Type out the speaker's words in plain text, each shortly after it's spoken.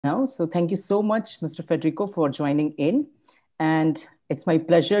Now. So thank you so much, Mr. Federico, for joining in. And it's my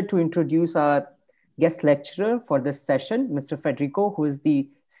pleasure to introduce our guest lecturer for this session, Mr. Federico, who is the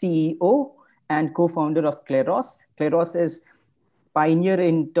CEO and co-founder of Kleros. Kleros is pioneer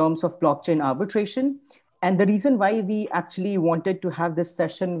in terms of blockchain arbitration. And the reason why we actually wanted to have this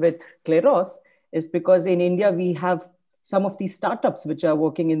session with Kleros is because in India, we have some of these startups which are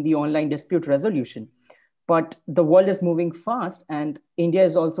working in the online dispute resolution. But the world is moving fast, and India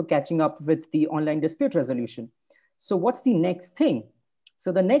is also catching up with the online dispute resolution. So, what's the next thing?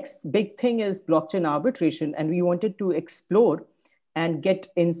 So, the next big thing is blockchain arbitration, and we wanted to explore and get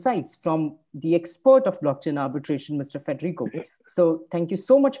insights from the expert of blockchain arbitration, Mr. Federico. So, thank you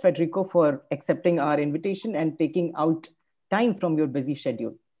so much, Federico, for accepting our invitation and taking out time from your busy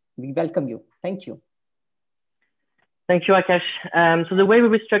schedule. We welcome you. Thank you. Thank you, Akash. So, the way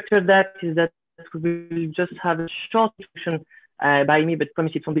we structured that is that we will just have a short introduction by me, but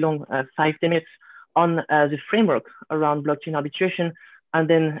promise it won't be long, 5-10 minutes, on the framework around blockchain arbitration. And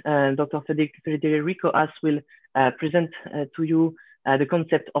then Dr. Federico Ast will present to you the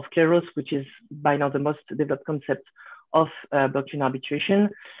concept of Kleros, which is by now the most developed concept of blockchain arbitration.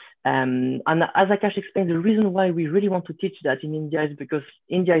 And as Akash explained, the reason why we really want to teach that in India is because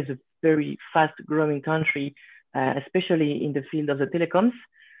India is a very fast growing country, especially in the field of the telecoms.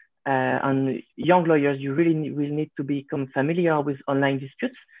 And young lawyers, you really will need to become familiar with online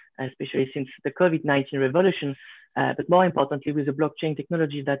disputes, especially since the COVID-19 revolution, but more importantly, with the blockchain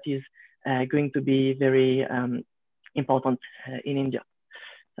technology that is going to be very important in India.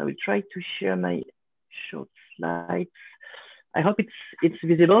 So I will try to share my short slides. I hope it's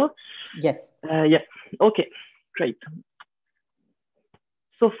visible. Yes. Yeah. Okay. Great.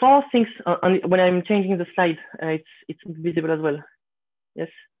 So 4 things. When I'm changing the slide, it's visible as well. Yes.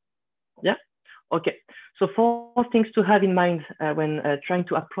 Yeah. Okay. So 4 things to have in mind when trying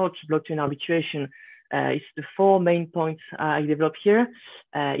to approach blockchain arbitration. It's the 4 main points I develop here.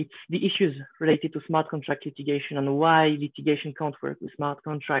 It's the issues related to smart contract litigation and why litigation can't work with smart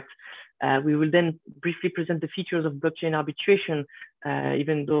contracts. We will then briefly present the features of blockchain arbitration,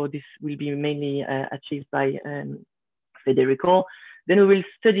 even though this will be mainly achieved by Federico. Then we will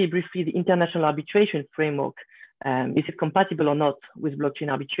study briefly the international arbitration framework. Is it compatible or not with blockchain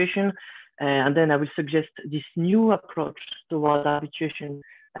arbitration? And then I will suggest this new approach toward arbitration,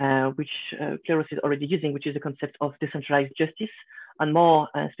 which Kleros is already using, which is the concept of decentralized justice, and more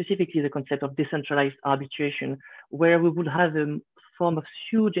specifically the concept of decentralized arbitration, where we would have a form of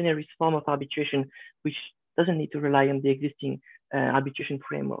sui generis form of arbitration, which doesn't need to rely on the existing arbitration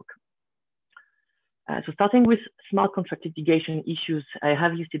framework. So starting with smart contract litigation issues, I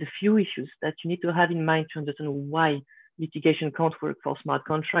have listed a few issues that you need to have in mind to understand why litigation can't work for smart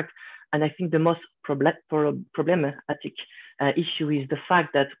contracts. And I think the most problematic issue is the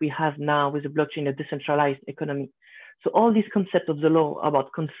fact that we have now with the blockchain a decentralized economy. So all these concepts of the law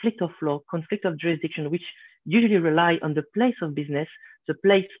about conflict of law, conflict of jurisdiction, which usually rely on the place of business, the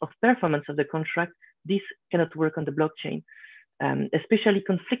place of performance of the contract, this cannot work on the blockchain. Especially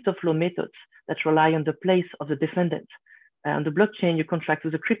conflict of law methods that rely on the place of the defendant. On the blockchain, you contract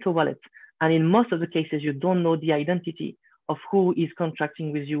with a crypto wallet. And in most of the cases, you don't know the identity of who is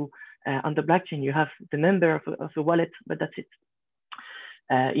contracting with you on the blockchain. You have the number of a wallet, but that's it.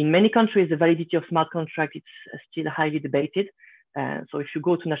 In many countries, the validity of smart contract is still highly debated. So if you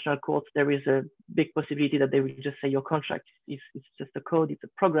go to national courts, there is a big possibility that they will just say your contract is just a code, it's a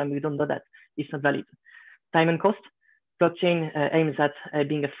program, we don't know that, it's not valid. Time and cost. Blockchain aims at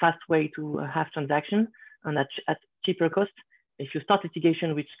being a fast way to have transaction and at cheaper cost. If you start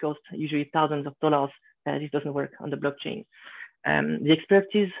litigation, which costs usually thousands of dollars, this doesn't work on the blockchain. The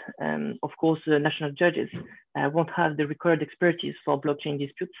expertise, of course, national judges won't have the required expertise for blockchain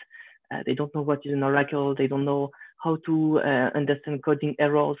disputes. They don't know what is an oracle. They don't know how to understand coding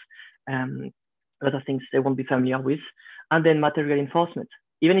errors, other things they won't be familiar with. And then material enforcement.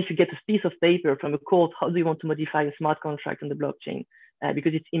 Even if you get a piece of paper from a court, how do you want to modify a smart contract on the blockchain?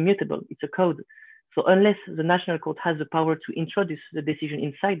 Because it's immutable, it's a code. So unless the national court has the power to introduce the decision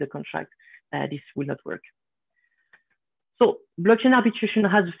inside the contract, this will not work. So blockchain arbitration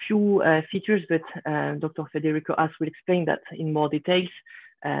has a few features, but Dr. Federico Ast will explain that in more details.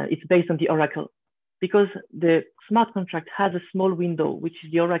 It's based on the oracle. Because the smart contract has a small window, which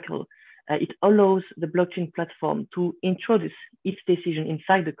is the oracle, it allows the blockchain platform to introduce its decision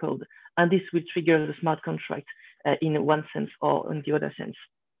inside the code, and this will trigger the smart contract in one sense or in the other sense.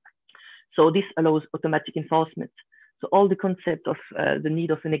 So this allows automatic enforcement. So all the concept of the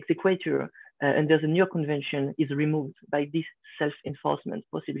need of an executor under the New York Convention is removed by these self-enforcement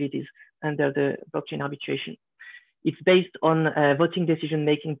possibilities under the blockchain arbitration. It's based on a voting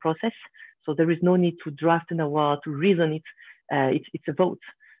decision-making process. So there is no need to draft an award, to reason it. It's a vote.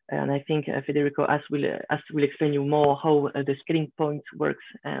 And I think Federico Ast will explain you more how the scaling point works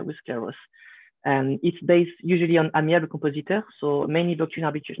with Kleros. It's based usually on amiable compositor. So many blockchain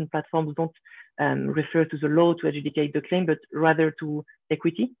arbitration platforms don't refer to the law to adjudicate the claim, but rather to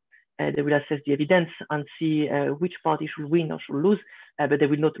equity. They will assess the evidence and see which party should win or should lose, but they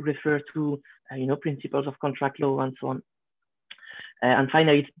will not refer to principles of contract law and so on. And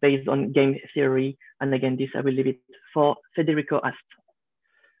finally, it's based on game theory. And again, this I will leave it for Federico Ast.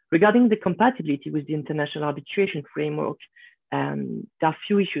 Regarding the compatibility with the international arbitration framework, there are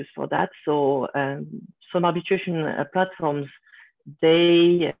few issues for that. So some arbitration platforms,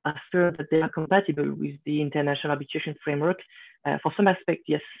 they assert that they are compatible with the international arbitration framework. For some aspects,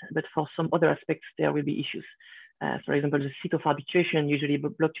 yes, but for some other aspects, there will be issues. For example, the seat of arbitration, usually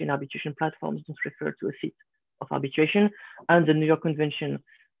blockchain arbitration platforms don't refer to a seat of arbitration, and the New York Convention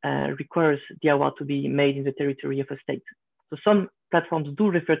requires the award to be made in the territory of a state. So some platforms do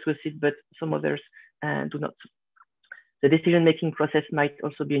refer to a seat, but some others do not. The decision-making process might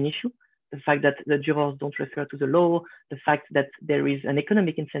also be an issue. The fact that the jurors don't refer to the law, the fact that there is an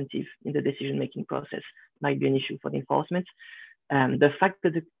economic incentive in the decision-making process might be an issue for the enforcement. The fact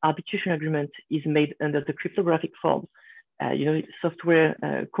that the arbitration agreement is made under the cryptographic form, software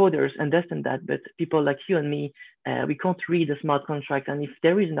coders understand that, but people like you and me, we can't read a smart contract. And if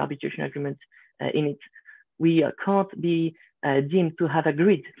there is an arbitration agreement in it, we can't be deemed to have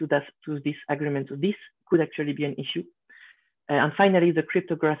agreed to this agreement. So this could actually be an issue. And finally, the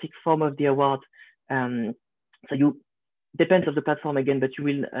cryptographic form of the award. So you depends on the platform again, but you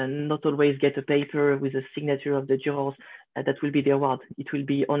will not always get a paper with a signature of the jurors that will be the award. It will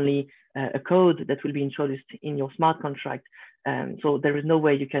be only a code that will be introduced in your smart contract. So there is no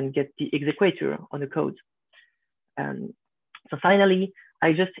way you can get the exequatur on the code. So finally,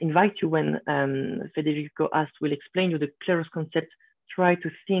 I just invite you when Federico Ast will explain you the Kleros concept, try to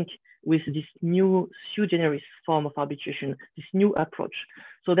think with this new sui generis form of arbitration, this new approach.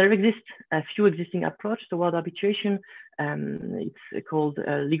 So there exists a few existing approaches toward arbitration. It's called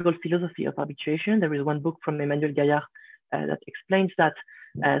Legal Philosophy of Arbitration. There is one book from Emmanuel Gaillard that explains that.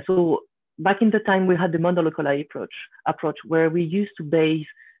 So back in the time, we had the monolocal approach where we used to base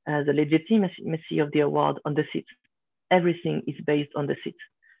the legitimacy of the award on the seat. Everything is based on the seat.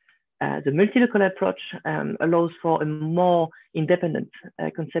 The multilocal approach allows for a more independent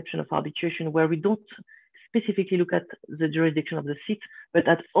conception of arbitration where we don't specifically look at the jurisdiction of the seat, but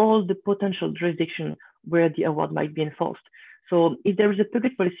at all the potential jurisdiction where the award might be enforced. So if there is a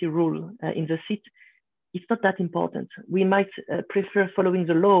public policy rule in the seat, it's not that important. We might prefer following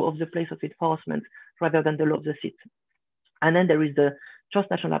the law of the place of enforcement rather than the law of the seat. And then there is the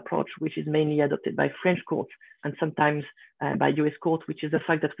transnational approach, which is mainly adopted by French courts and sometimes by US court, which is the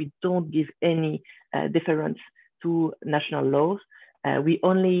fact that we don't give any deference to national laws. We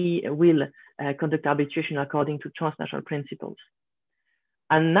only will conduct arbitration according to transnational principles.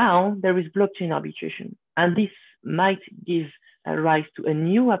 And now there is blockchain arbitration. And this might give rise to a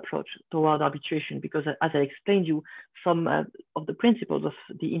new approach toward arbitration, because as I explained you, some of the principles of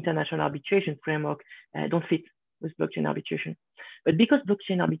the international arbitration framework don't fit with blockchain arbitration. But because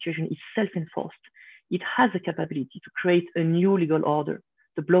blockchain arbitration is self-enforced, it has the capability to create a new legal order,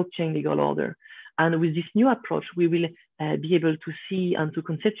 the blockchain legal order. And with this new approach, we will be able to see and to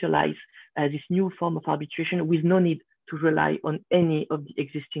conceptualize this new form of arbitration with no need to rely on any of the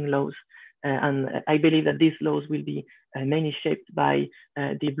existing laws. And I believe that these laws will be mainly shaped by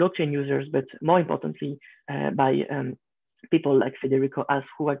the blockchain users, but more importantly, by people like Federico Ast,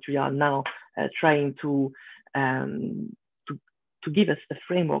 who actually are now trying to give us a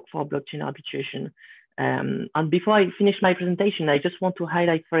framework for blockchain arbitration. And before I finish my presentation, I just want to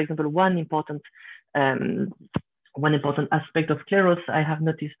highlight, for example, one important aspect of Kleros. I have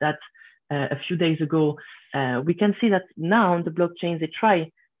noticed that a few days ago, we can see that now on the blockchains, they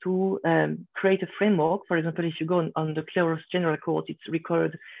try to create a framework. For example, if you go on the Kleros General Court, it's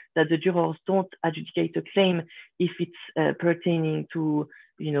required that the jurors don't adjudicate a claim if it's pertaining to,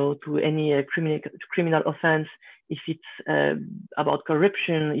 to any criminal offense, if it's about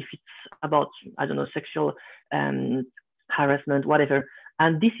corruption, if it's about, I don't know, sexual harassment, whatever.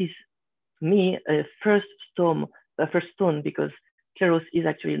 And this is, to me, a first stone, because Kleros is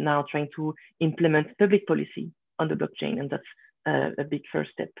actually now trying to implement public policy on the blockchain, and that's a big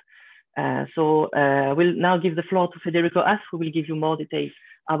first step. So we'll now give the floor to Federico Ast, who will give you more details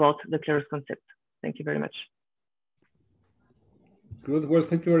about the Kleros concept. Thank you very much. Good. Well,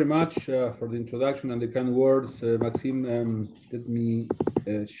 thank you very much for the introduction and the kind words, Maxime. Let me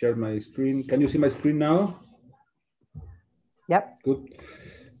share my screen. Can you see my screen now? Yep. Good.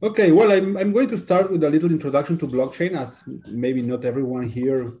 Okay, well, I'm going to start with a little introduction to blockchain, as maybe not everyone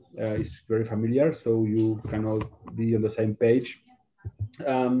here is very familiar, so you can all be on the same page.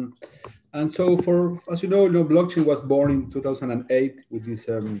 And so, as you know, blockchain was born in 2008 with this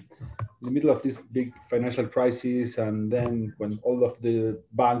in the middle of this big financial crisis, and then when all of the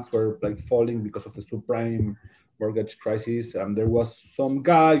banks were like falling because of the subprime mortgage crisis, there was some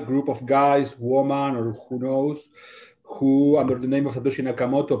group of guys, woman, or who knows, who, under the name of Satoshi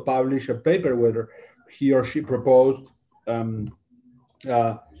Nakamoto, published a paper where he or she proposed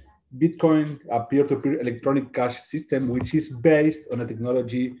uh, Bitcoin, a peer-to-peer electronic cash system, which is based on a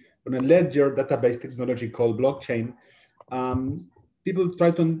technology, on a ledger database technology called blockchain. People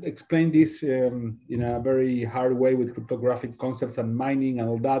try to explain this in a very hard way with cryptographic concepts and mining and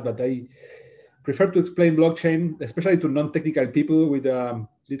all that, but I prefer to explain blockchain, especially to non-technical people with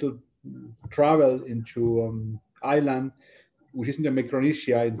little travel into island, which is in the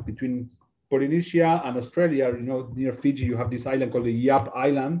Micronesia, between Polynesia and Australia. Near Fiji, you have this island called the Yap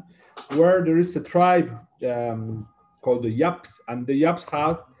Island, where there is a tribe called the Yaps, and the Yaps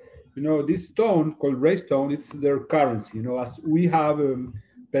have, this stone called Ray stone. It's their currency. As we have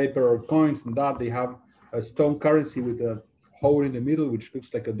paper or coins and that, they have a stone currency with a hole in the middle, which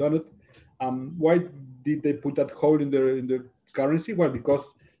looks like a donut. Why did they put that hole in the currency? Well, because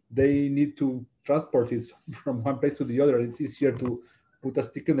they need to transport it from one place to the other. It's easier to put a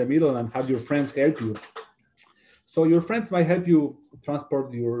stick in the middle and have your friends help you. So your friends might help you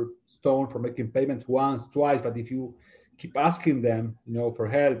transport your stone for making payments once, twice, but if you keep asking them, for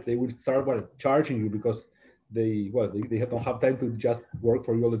help, they will start charging you because they don't have time to just work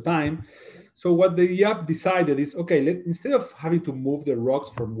for you all the time. So what the Yap decided is, okay, instead of having to move the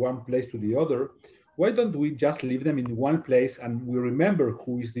rocks from one place to the other, why don't we just leave them in one place and we remember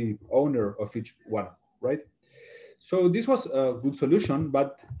who is the owner of each one, right? So this was a good solution,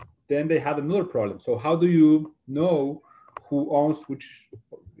 but then they had another problem. So how do you know who owns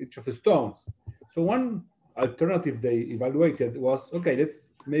each of the stones? So one alternative they evaluated was, okay,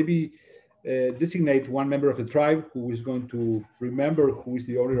 let's maybe designate one member of the tribe who is going to remember who is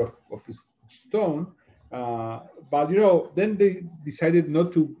the owner of his stone. But then they decided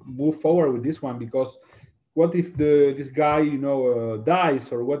not to move forward with this one, because what if this guy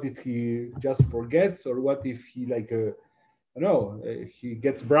dies, or what if he just forgets, or what if he he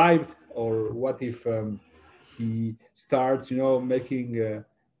gets bribed, or what if he starts making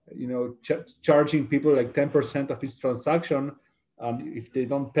charging people like 10% of his transaction, and if they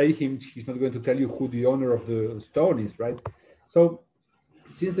don't pay him, he's not going to tell you who the owner of the stone is, right? So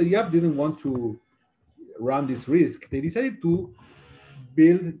since the Yap didn't want to run this risk, they decided to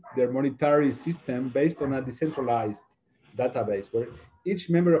build their monetary system based on a decentralized database, where each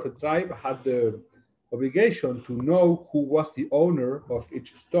member of a tribe had the obligation to know who was the owner of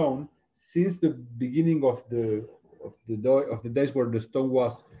each stone since the beginning of the days where the stone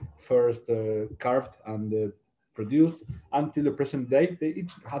was first carved and produced until the present day. They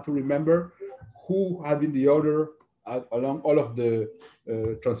each had to remember who had been the owner along all of the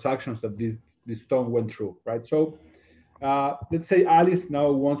transactions that this stone went through, right? So let's say Alice now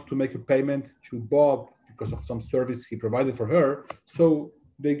wants to make a payment to Bob because of some service he provided for her. So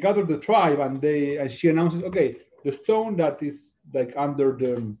they gather the tribe, and she announces, okay, the stone that is like under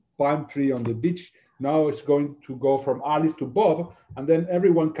the palm tree on the beach now is going to go from Alice to Bob, and then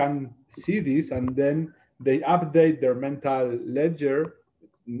everyone can see this, and then they update their mental ledger,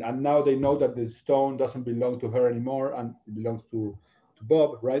 and now they know that the stone doesn't belong to her anymore, and it belongs to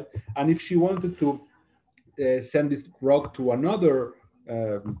Bob, right? And if she wanted to send this rock to another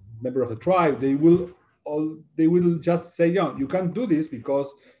member of the tribe, they will just say, yeah, you can't do this because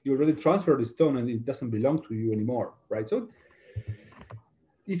you already transferred the stone and it doesn't belong to you anymore, right? So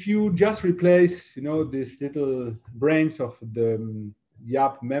if you just replace, these little brains of the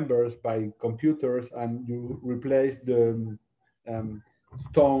Yap members by computers, and you replace the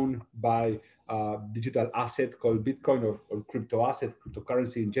stone by a digital asset called Bitcoin, or crypto asset,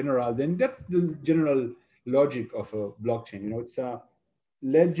 cryptocurrency in general, then that's the general logic of a blockchain. It's a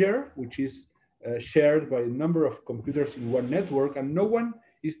ledger which is shared by a number of computers in one network, and no one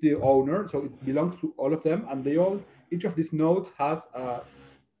is the owner, so it belongs to all of them, and each of these nodes has a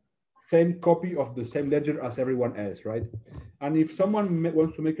same copy of the same ledger as everyone else, right? And if someone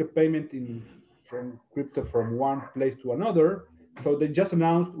wants to make a payment from crypto from one place to another, so they just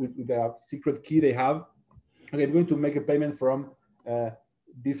announced with a secret key they have, okay, I'm going to make a payment from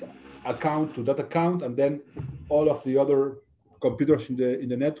this account to that account, and then all of the other computers in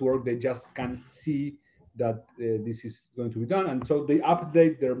the network, they just can't see that this is going to be done, and so they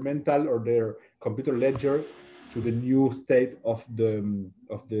update their mental or their computer ledger to the new state of the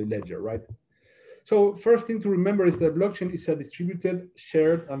ledger, right? So first thing to remember is that blockchain is a distributed,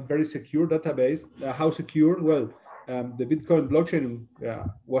 shared, and very secure database. How secure? Well, the Bitcoin blockchain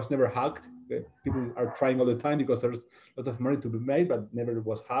was never hacked. People are trying all the time because there's a lot of money to be made, but never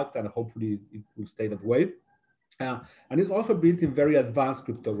was hacked, and hopefully it will stay that way. And it's also built in very advanced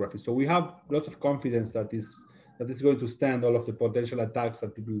cryptography. So we have lots of confidence that it's going to stand all of the potential attacks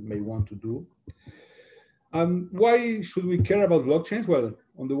that people may want to do. Why should we care about blockchains? Well,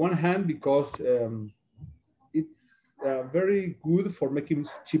 on the one hand, because it's very good for making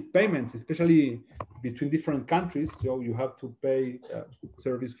cheap payments, especially between different countries. So you have to pay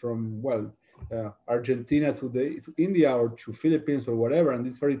service from, well, Argentina to India or to Philippines or whatever, and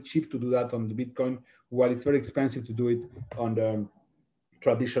it's very cheap to do that on the Bitcoin, while it's very expensive to do it on the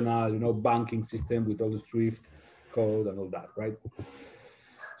traditional, banking system with all the SWIFT code and all that, right?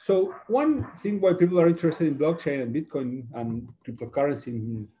 So one thing why people are interested in blockchain and Bitcoin and cryptocurrency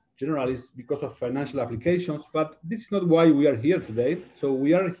in general is because of financial applications, but this is not why we are here today. So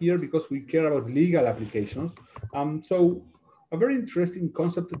we are here because we care about legal applications. So a very interesting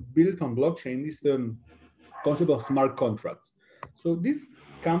concept built on blockchain is the concept of smart contracts. So this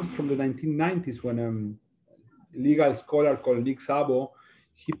comes from the 1990s when a legal scholar called Nick Szabo,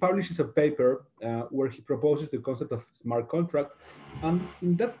 he publishes a paper where he proposes the concept of smart contracts. And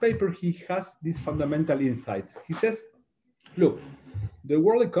in that paper, he has this fundamental insight. He says, look, the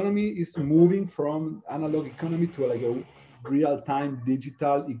world economy is moving from analog economy to like a real-time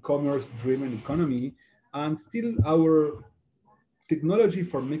digital e-commerce driven economy. And still our technology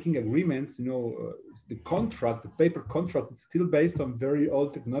for making agreements, the contract, the paper contract is still based on very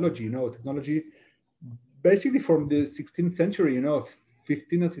old technology, technology basically from the 16th century,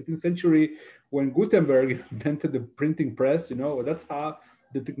 15th and 16th century, when Gutenberg invented the printing press, that's how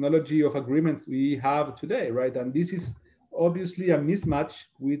the technology of agreements we have today, right? And this is obviously a mismatch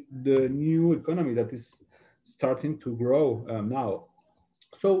with the new economy that is starting to grow now.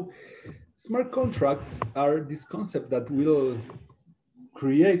 So smart contracts are this concept that will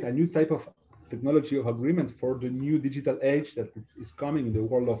create a new type of technology of agreements for the new digital age that is coming in the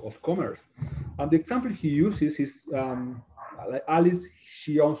world of commerce. And the example he uses is like Alice,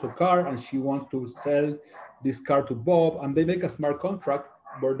 she owns a car and she wants to sell this car to Bob, and they make a smart contract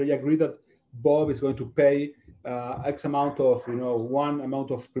where they agree that Bob is going to pay X amount of, one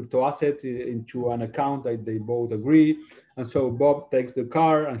amount of crypto asset into an account that they both agree. And so Bob takes the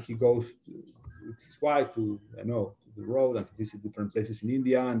car and he goes with his wife to, the road and visit different places in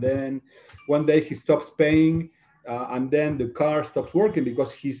India. And then one day he stops paying and then the car stops working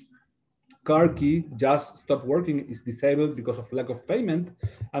because his car key just stopped working, is disabled because of lack of payment.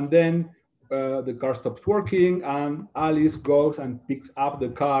 And then the car stops working and Alice goes and picks up the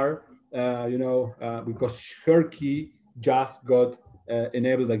car, because her key just got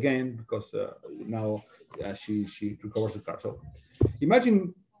enabled again because now she recovers the car. So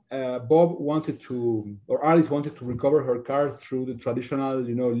imagine Bob wanted to, or Alice wanted to recover her car through the traditional,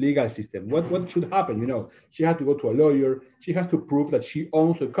 legal system. What should happen? She had to go to a lawyer. She has to prove that she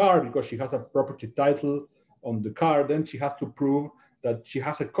owns the car because she has a property title on the car. Then she has to prove that she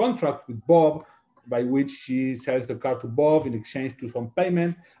has a contract with Bob by which she sells the car to Bob in exchange to some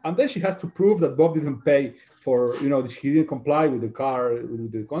payment. And then she has to prove that Bob didn't pay for, he didn't comply with the car,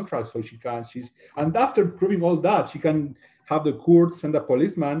 with the contract. So and after proving all that, she can have the court send a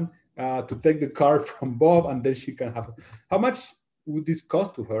policeman to take the car from Bob, and then she can have. How much would this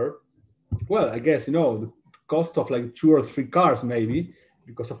cost to her? Well, I guess, the cost of like 2 or 3 cars maybe,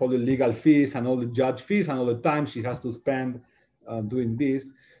 because of all the legal fees and all the judge fees and all the time she has to spend doing this.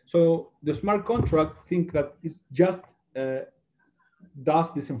 So the smart contract think that it just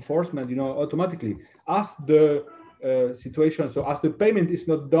does this enforcement, automatically as the situation. So as the payment is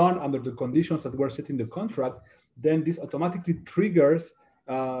not done under the conditions that were set in the contract, then this automatically triggers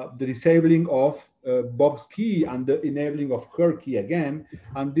the disabling of Bob's key and the enabling of her key again.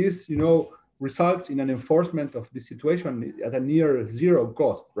 And this, results in an enforcement of the situation at a near zero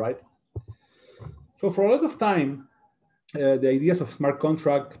cost, right? So for a lot of time, the ideas of smart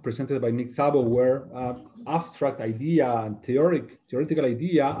contract presented by Nick Szabo were abstract idea and theoretical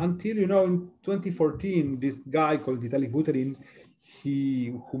idea until, in 2014, this guy called Vitalik Buterin,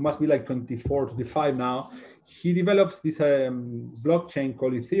 who must be like 24, 25 now, he develops this blockchain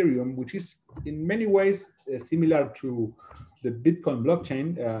called Ethereum, which is in many ways similar to the Bitcoin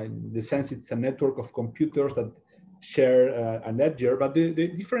blockchain. In the sense it's a network of computers that share a ledger. But the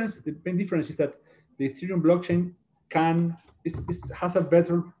main difference is that the Ethereum blockchain has a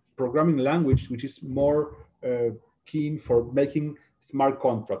better programming language, which is more keen for making smart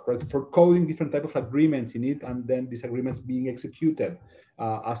contract, right? For coding different types of agreements in it, and then these agreements being executed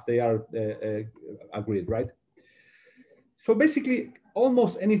as they are agreed, right? So basically,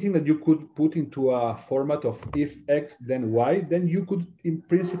 almost anything that you could put into a format of if X, then Y, then you could, in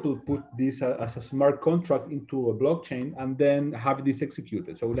principle, put this as a smart contract into a blockchain and then have this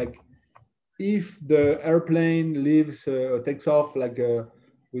executed. So like, if the airplane leaves, takes off like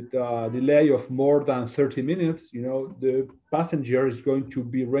with a delay of more than 30 minutes, the passenger is going to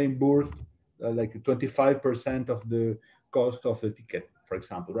be reimbursed like 25% of the cost of the ticket, for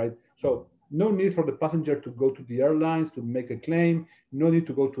example, right? So no need for the passenger to go to the airlines to make a claim, no need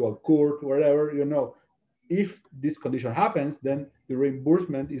to go to a court, wherever, if this condition happens, then the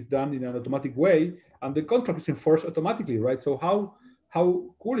reimbursement is done in an automatic way and the contract is enforced automatically, right? So how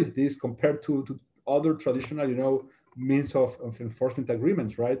cool is this compared to other traditional, means of enforcement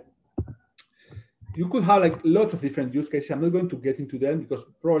agreements, right? You could have like lots of different use cases. I'm not going to get into them because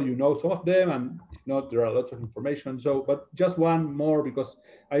probably you know some of them, and if not, there are lots of information. So, but just one more because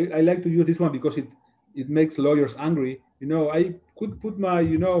I like to use this one because it makes lawyers angry. I could put my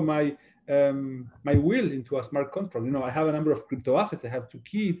my will into a smart contract. I have a number of crypto assets. I have 2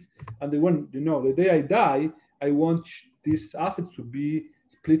 kids, and the day I die, I want these assets to be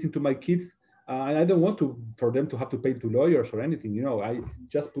split into my kids, and I don't want for them to have to pay to lawyers or anything. I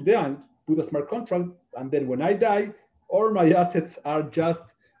just put a smart contract, and then when I die, all my assets are just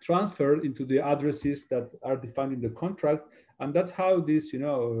transferred into the addresses that are defined in the contract, and that's how this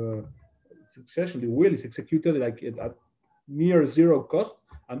succession, the will is executed like at near zero cost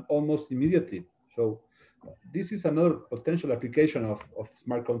and almost immediately. So this is another potential application of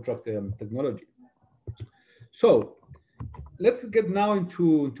smart contract technology. So let's get now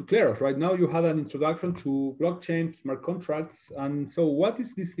into Kleros. Right now you had an introduction to blockchain, smart contracts. And so what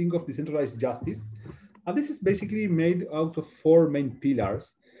is this thing of decentralized justice? And this is basically made out of 4 main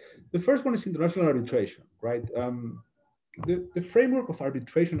pillars. The first one is international arbitration, right? The framework of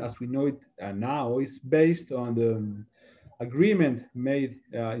arbitration as we know it now is based on the agreement made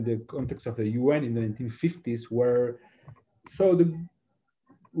in the context of the UN in the 1950s, where the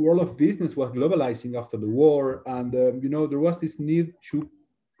world of business was globalizing after the war, and there was this need to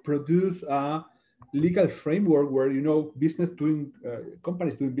produce a legal framework where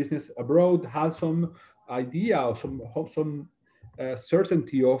companies doing business abroad had some idea or some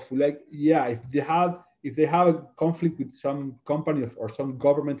certainty of like, yeah, if they have a conflict with some company or some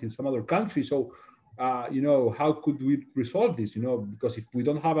government in some other country, so how could we resolve this? Because if we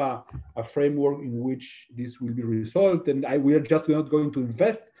don't have a framework in which this will be resolved, then we are just not going to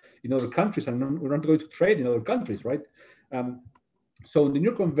invest in other countries and we're not going to trade in other countries, right? So the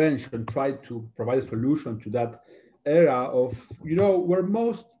new convention tried to provide a solution to that era of, where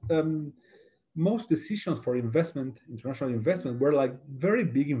most decisions for investment, international investment, were like very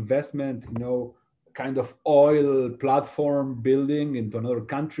big investment, kind of oil platform building into another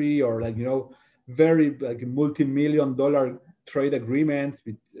country, or like, very like multi-million-dollar trade agreements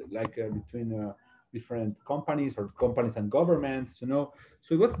between different companies or companies and governments, So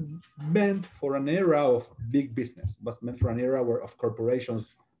it was meant for an era of big business. It was meant for an era of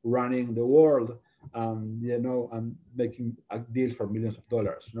corporations running the world, and making deals for millions of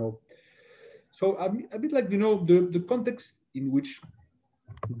dollars, So a bit like, the context in which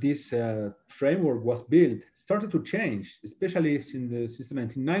this framework was built started to change, especially since the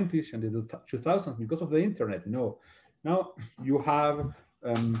 1990s and the 2000s because of the internet. Now you have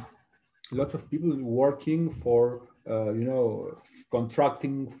lots of people working for,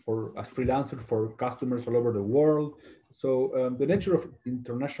 contracting as freelancers for customers all over the world. So the nature of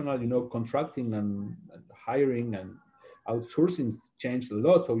international, contracting and hiring and outsourcing changed a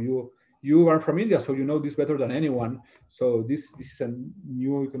lot. So you are from India, so you know this better than anyone. So this is a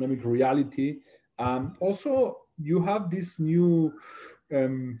new economic reality. Also, you have this new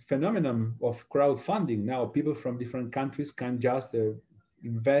phenomenon of crowdfunding. Now, people from different countries can just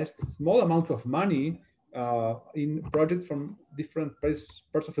invest small amounts of money in projects from different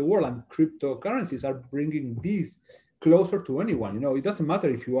parts of the world, and cryptocurrencies are bringing these closer to anyone. It doesn't matter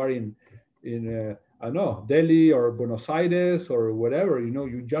if you are in I don't know, Delhi or Buenos Aires or whatever.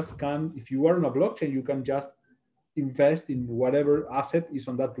 You just can, if you are on a blockchain, you can just invest in whatever asset is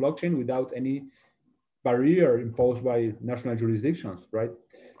on that blockchain without any barrier imposed by national jurisdictions, right?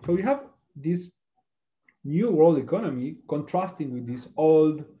 So you have this new world economy contrasting with this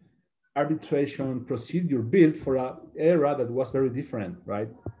old arbitration procedure built for an era that was very different, right?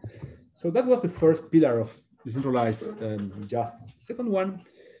 So that was the first pillar of decentralized justice. Second one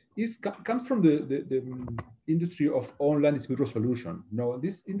comes from the industry of online dispute resolution.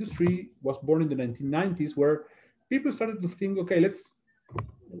 This industry was born in the 1990s, where people started to think, okay,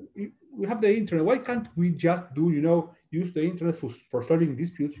 we have the internet. Why can't we just do, use the internet for solving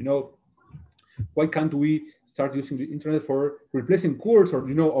disputes? Why can't we start using the internet for replacing courts, or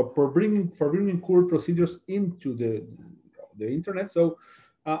or for bringing court procedures into the internet? So,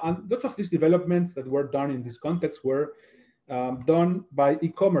 and lots of these developments that were done in this context were done by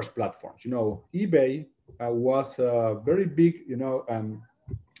e-commerce platforms. eBay was a very big,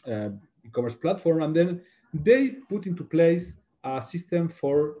 e-commerce platform, and then they put into place a system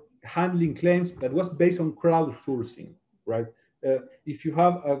for handling claims that was based on crowdsourcing, right? If you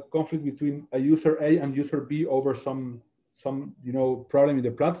have a conflict between a user A and user B over some problem in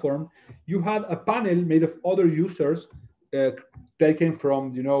the platform, you had a panel made of other users taken from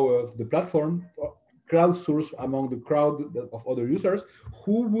the platform, crowdsourced among the crowd of other users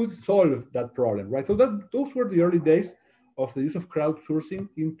who would solve that problem, right? So those were the early days of the use of crowdsourcing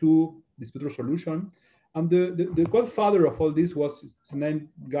into dispute resolution. And the godfather of all this was a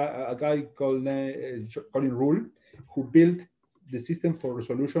guy called Colin Rule, who built the system for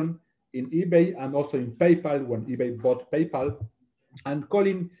resolution in eBay and also in PayPal when eBay bought PayPal. And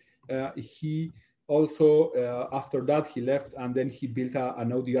Colin, he also, after that, he left, and then he built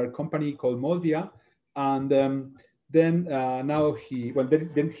an ODR company called Moldia. And then now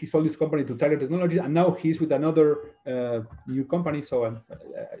then he sold this company to Tiger Technologies, and now he's with another new company. So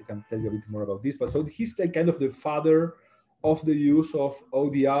I can tell you a bit more about this. But so he's like kind of the father of the use of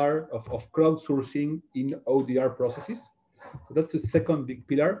ODR, of crowdsourcing in ODR processes. So that's the second big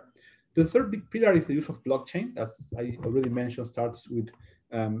pillar. The third big pillar is the use of blockchain. As I already mentioned, starts with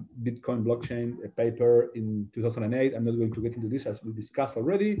Bitcoin blockchain, a paper in 2008. I'm not going to get into this, as we discussed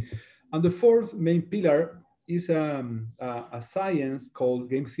already. And the fourth main pillar is a science called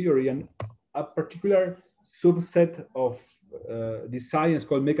game theory, and a particular subset of this science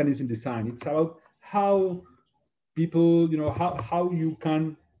called mechanism design. It's about how people, how you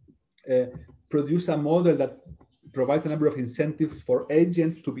can produce a model that provides a number of incentives for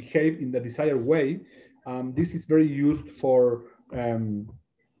agents to behave in the desired way. This is very used for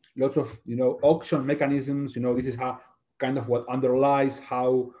lots of auction mechanisms. This is how kind of what underlies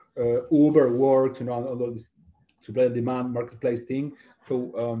how Uber works, and all this supply and demand marketplace thing.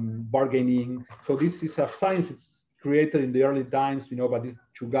 So bargaining. So this is a science created in the early times, by these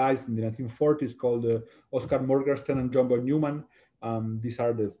two guys in the 1940s called Oscar Morgenstern and John von Neumann. These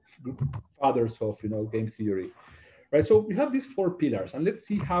are the fathers of game theory, right? So we have these four pillars, and let's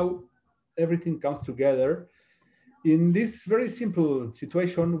see how everything comes together in this very simple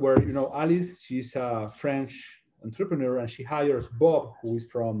situation where Alice, she's a French entrepreneur, and she hires Bob, who is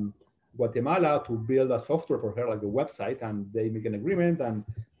from Guatemala, to build a software for her, like a website, and they make an agreement. And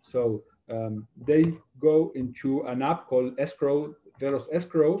so they go into an app called Escrow, Kleros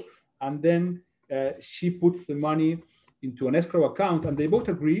Escrow, and then she puts the money into an escrow account, and they both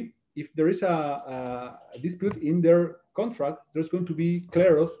agree if there is a dispute in their contract, there's going to be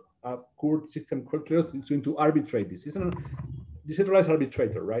Kleros, a court system called Kleros, is going to arbitrate this. It's a decentralized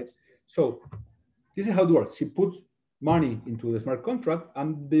arbitrator, right? So this is how it works. She puts money into the smart contract,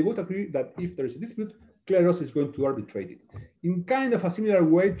 and they both agree that if there is a dispute, Kleros is going to arbitrate it. In kind of a similar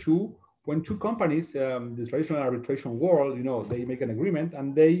way to when two companies, the traditional arbitration world, they make an agreement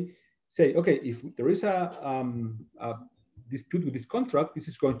and they say, okay, if there is a dispute with this contract, this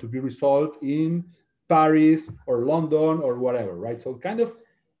is going to be resolved in Paris or London or whatever, right? So kind of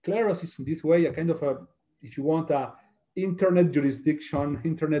Kleros is in this way a kind of a, if you want, a internet jurisdiction,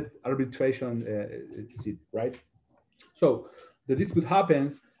 internet arbitration seat, right? So the dispute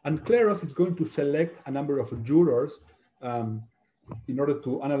happens, and Kleros is going to select a number of jurors in order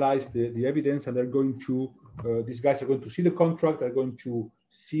to analyze the evidence, and they're going to, these guys are going to see the contract, they're going to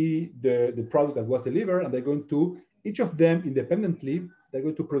see the product that was delivered, and they're going to, each of them independently, they're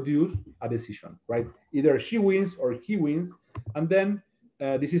going to produce a decision, right? Either she wins or he wins, and then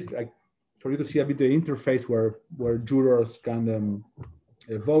this is like for you to see a bit the interface where jurors can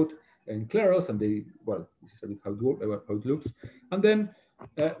vote in Kleros, and they, well, this is a bit how it looks. And then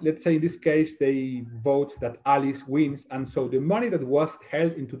let's say in this case, they vote that Alice wins. And so the money that was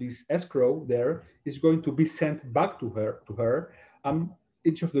held into this escrow there is going to be sent back to her.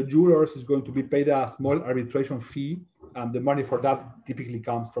 Each of the jurors is going to be paid a small arbitration fee. And the money for that typically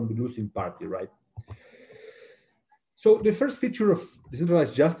comes from the losing party, right? So the first feature of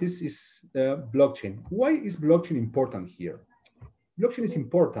decentralized justice is blockchain. Why is blockchain important here? Blockchain is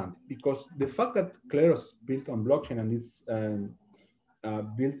important because the fact that Kleros is built on blockchain and it's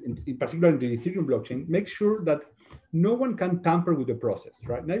built in particular in the Ethereum blockchain, make sure that no one can tamper with the process,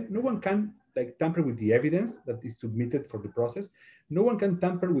 right? No one can like tamper with the evidence that is submitted for the process. No one can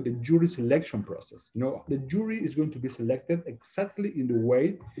tamper with the jury selection process. You know, the jury is going to be selected exactly in the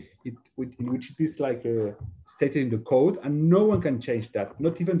way in which it is like stated in the code, and no one can change that.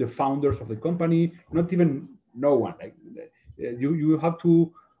 Not even the founders of the company, not even no one. Like you have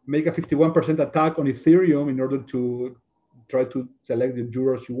to make a 51% attack on Ethereum in order to try to select the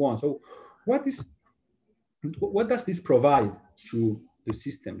jurors you want. So what does this provide to the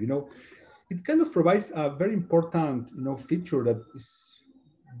system? You know, it kind of provides a very important, you know, feature that is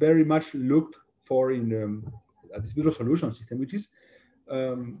very much looked for in a dispute resolution system, which is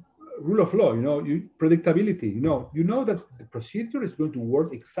rule of law. You know, predictability. You know that the procedure is going to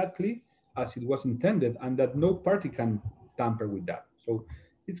work exactly as it was intended, and that no party can tamper with that. So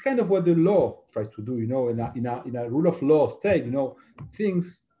it's kind of what the law tries to do. You know, in a rule of law state, you know,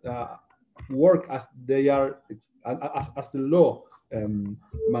 things work as they are, as the law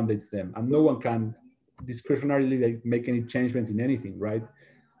mandates them, and no one can discretionarily like make any changements in anything, right?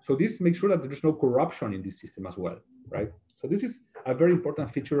 So this makes sure that there's no corruption in this system as well, right? So this is a very important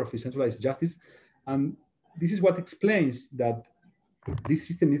feature of decentralized justice, and this is what explains that this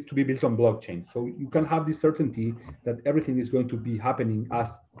system needs to be built on blockchain. So you can have this certainty that everything is going to be happening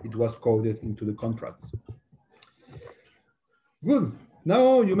as it was coded into the contracts. Good.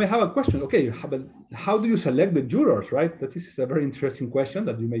 Now you may have a question. Okay, but how do you select the jurors, right? That is a very interesting question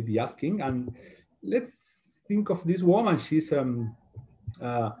that you may be asking. And let's think of this woman. She's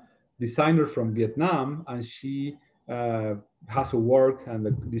a designer from Vietnam, and she has a work and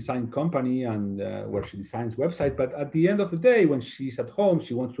a design company, and where she designs websites. But at the end of the day, when she's at home,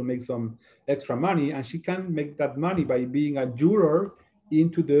 she wants to make some extra money, and she can make that money by being a juror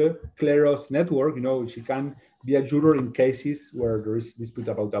into the Kleros network. You know, she can be a juror in cases where there is dispute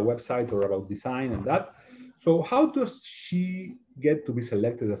about a website or about design and that. So how does she get to be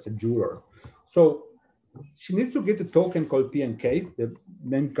selected as a juror? So she needs to get a token called PNK. The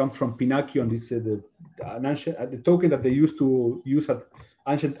name comes from Pinocchio, and this is the token that they used to use at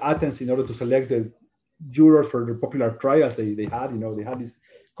ancient Athens in order to select the jurors for the popular trials they had. You know, they had this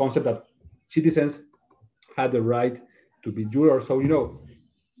concept that citizens had the right to be jurors. So, you know,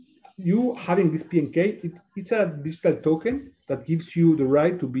 you having this PNK, it's a digital token that gives you the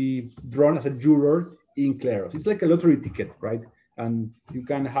right to be drawn as a juror in Kleros. It's like a lottery ticket, right? And you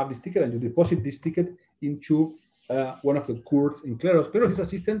can have this ticket and you deposit this ticket into one of the courts in Kleros. Kleros is a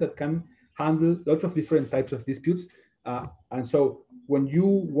system that can handle lots of different types of disputes. And so when you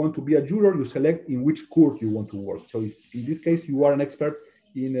want to be a juror, you select in which court you want to work. So if in this case, you are an expert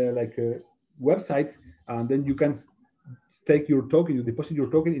in websites, and then you can stake your token, you deposit your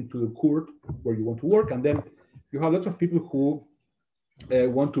token into the court where you want to work. And then you have lots of people who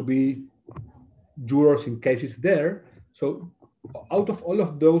want to be jurors in cases there. So out of all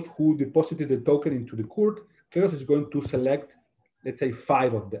of those who deposited the token into the court, Kleros is going to select, let's say,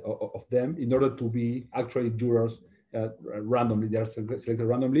 5 of them in order to be actually jurors randomly. They are selected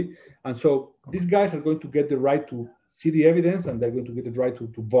randomly. And so these guys are going to get the right to see the evidence, and they're going to get the right to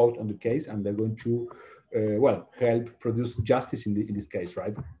vote on the case, and they're going to, help produce justice in this case,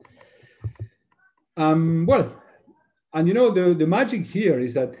 right? Well, and you know, the magic here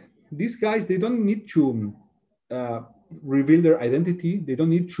is that these guys, they don't need to reveal their identity. They don't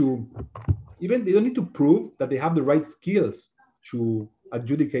need to prove that they have the right skills to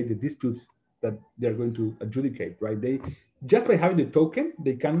adjudicate the disputes that they're going to adjudicate, right? They just by having the token,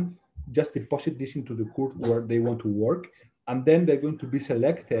 they can just deposit this into the court where they want to work, and then they're going to be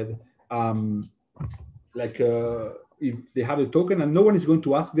selected if they have the token, and no one is going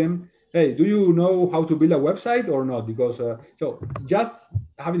to ask them, hey, do you know how to build a website or not? Because so just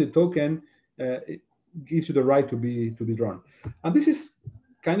having the token it gives you the right to be drawn. And this is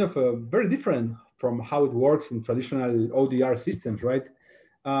kind of very different from how it works in traditional ODR systems, right?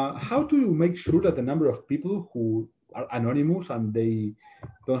 How do you make sure that the number of people who are anonymous and they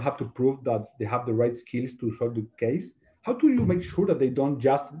don't have to prove that they have the right skills to solve the case? How do you make sure that they don't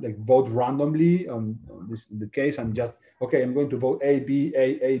just vote randomly on the case and just, okay, I'm going to vote A, B,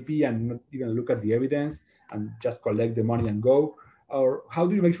 A, B, and not even look at the evidence and just collect the money and go? Or how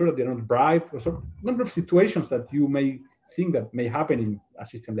do you make sure that they're not bribed? Or some number of situations that you may think that may happen in a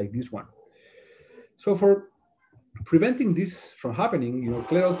system like this one. So for preventing this from happening, you know,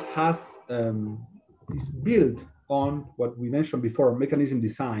 Kleros is built on what we mentioned before, mechanism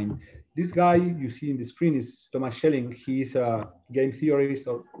design. This guy you see in the screen is Thomas Schelling. He's a game theorist,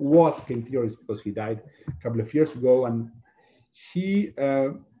 or was game theorist because he died a couple of years ago, and he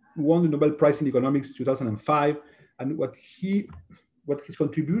won the Nobel Prize in Economics 2005. And what he what his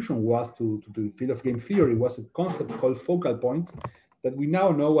contribution was to the field of game theory was a concept called focal points that we now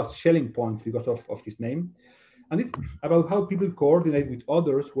know as Schelling points because of his name. And it's about how people coordinate with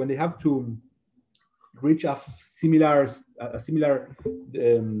others when they have to reach a similar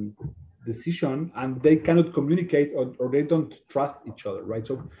decision and they cannot communicate or they don't trust each other, right?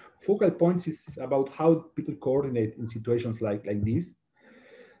 So focal points is about how people coordinate in situations like this.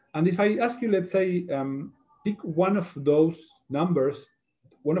 And if I ask you, let's say, pick one of those numbers,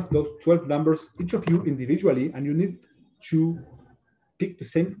 one of those 12 numbers, each of you individually, and you need to pick the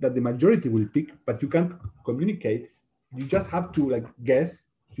same that the majority will pick, but you can't communicate. You just have to like guess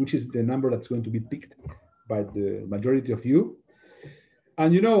which is the number that's going to be picked by the majority of you.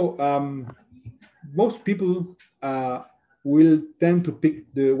 And you know, most people will tend to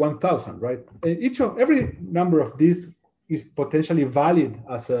pick the 1,000, right? Every number of these is potentially valid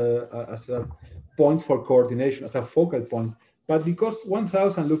as a point for coordination, as a focal point. But because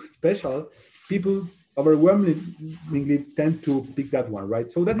 1,000 looks special, people overwhelmingly tend to pick that one,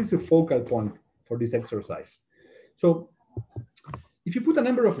 right? So that is the focal point for this exercise. So if you put a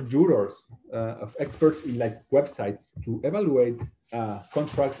number of jurors, of experts in like websites to evaluate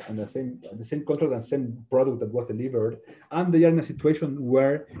contract and the same contract and same product that was delivered, and they are in a situation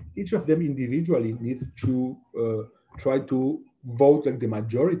where each of them individually needs to try to vote like the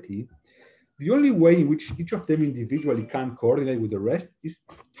majority, the only way in which each of them individually can coordinate with the rest is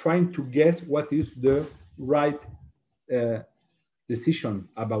trying to guess what is the right decision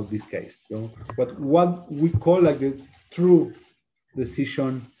about this case. You know, what we call like the true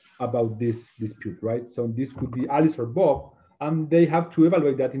decision about this dispute, right? So this could be Alice or Bob, and they have to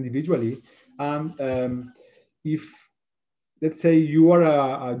evaluate that individually. And if, let's say, you are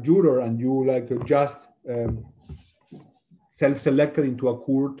a juror and you like just self-selected into a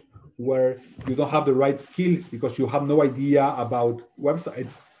court where you don't have the right skills because you have no idea about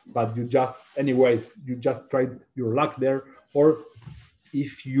websites, but you just, anyway, you just tried your luck there. Or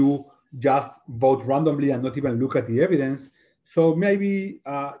if you just vote randomly and not even look at the evidence. So maybe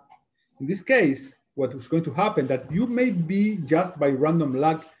in this case, what is going to happen that you may be just by random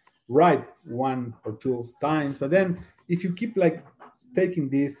luck right 1 or 2 times, but then if you keep like taking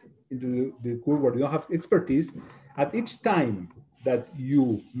this into the court where you don't have expertise, at each time that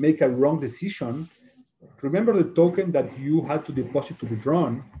you make a wrong decision, remember the token that you had to deposit to be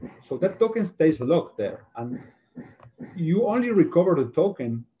drawn. So that token stays locked there. And you only recover the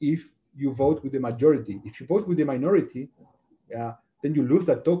token if you vote with the majority. If you vote with the minority, then you lose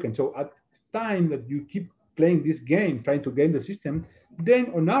that token. So at the time that you keep playing this game, trying to game the system,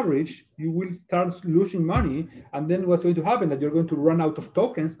 then on average, you will start losing money. And then what's going to happen that you're going to run out of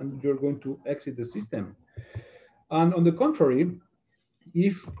tokens and you're going to exit the system. And on the contrary,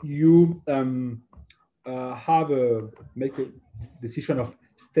 if you make a decision of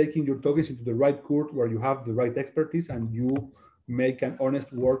staking your tokens into the right court where you have the right expertise and you make an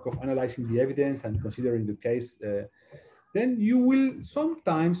honest work of analyzing the evidence and considering the case, then you will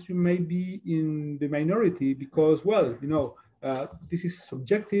sometimes you may be in the minority because, well, you know, this is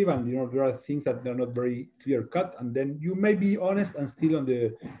subjective and, you know, there are things that they're not very clear cut, and then you may be honest and still on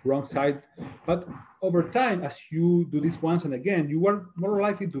the wrong side. But over time, as you do this once and again, you are more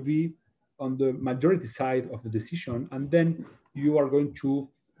likely to be on the majority side of the decision, and then you are going to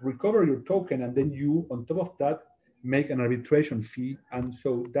recover your token, and then you, on top of that, make an arbitration fee. And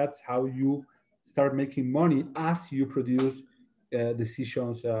so that's how you start making money as you produce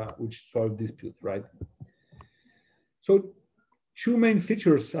decisions which solve disputes, right? So 2 main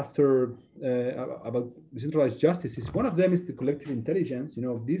features after about decentralized justice is, one of them is the collective intelligence. You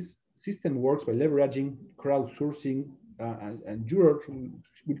know, this system works by leveraging crowdsourcing and jurors,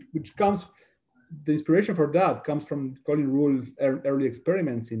 which comes, the inspiration for that comes from Colin Rule early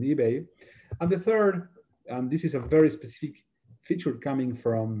experiments in eBay. And the third, and this is a very specific feature coming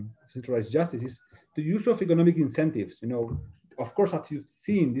from centralized justice, is the use of economic incentives. You know, of course, as you've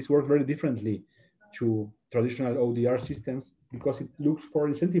seen, this works very differently to traditional ODR systems because it looks for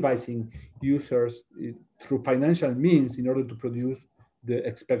incentivizing users through financial means in order to produce the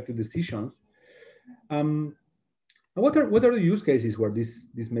expected decisions. What are the use cases where this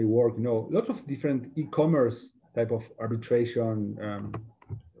may work? You know, lots of different e-commerce type of arbitration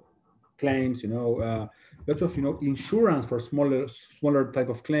claims. You know, lots of, you know, insurance for smaller type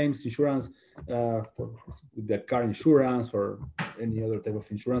of claims, insurance for the car insurance or any other type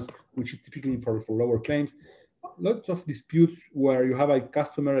of insurance, which is typically for lower claims. Lots of disputes where you have a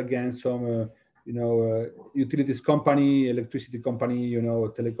customer against some you know, utilities company, electricity company, you know,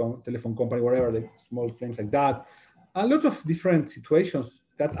 telephone company, whatever, like small claims like that. A lot of different situations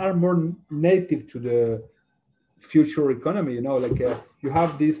that are more native to the future economy. You know, like you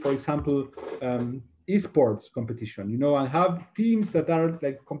have this, for example, esports competition. You know, and have teams that are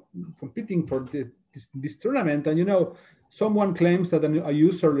like competing for this tournament, and you know, someone claims that a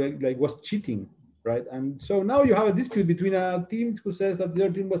user like was cheating, right? And so now you have a dispute between a team who says that their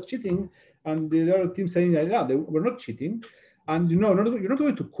team was cheating, and the other team saying that yeah, they were not cheating, and you know, you're not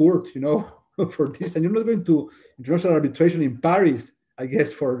going to court, you know, for this, and you're not going to international arbitration in Paris, I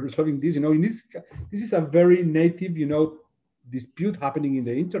guess, for resolving this. You know, this is a very native, you know, dispute happening in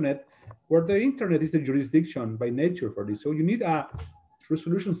the internet, where the internet is the jurisdiction by nature for this. So you need a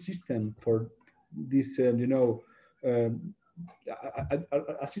resolution system for this, you know,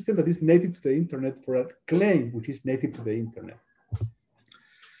 a system that is native to the internet for a claim which is native to the internet.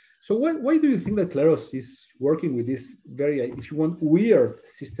 So why do you think that Kleros is working with this very, if you want, weird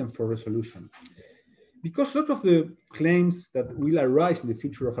system for resolution? Because lots of the claims that will arise in the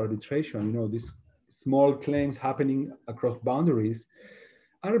future of arbitration, you know, these small claims happening across boundaries,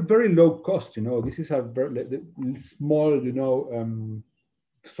 are very low cost. You know, this is a very small, you know,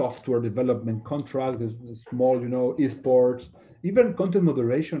 software development contract, there's small, you know, esports, even content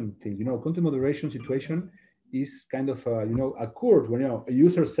moderation thing. You know, content moderation situation is kind of, you know, a court when, you know, a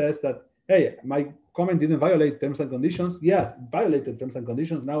user says that, hey, my comment didn't violate terms and conditions. Yes, violated terms and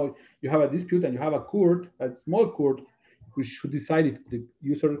conditions. Now you have a dispute and you have a court, a small court, who should decide if the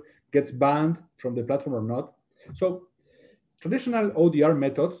user gets banned from the platform or not. So traditional ODR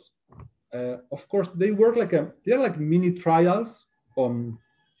methods, of course, they work like they're like mini trials on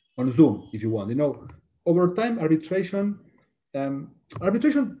Zoom, if you want. You know, over time, arbitration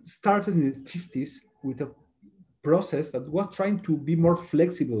started in the 50s with a process that was trying to be more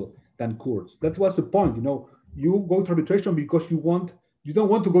flexible than courts. That was the point. You know, you go to arbitration because you don't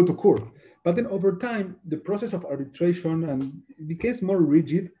want to go to court. But then over time, the process of arbitration it became more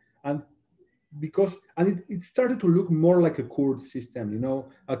rigid, and it started to look more like a court system. You know,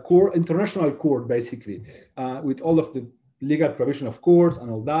 a court, international court, basically, with all of the legal provision of courts and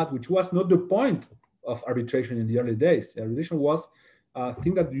all that, which was not the point of arbitration in the early days. The arbitration was a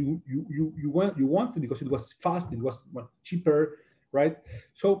thing that you wanted because it was fast, it was much cheaper, right?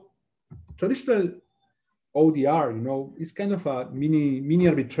 So traditional ODR, you know, is kind of a mini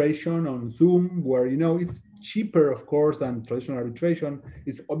arbitration on Zoom, where, you know, it's cheaper, of course, than traditional arbitration.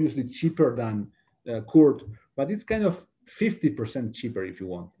 It's obviously cheaper than court, but it's kind of 50% cheaper if you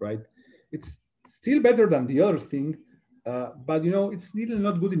want, right? It's still better than the other thing. But, you know, it's still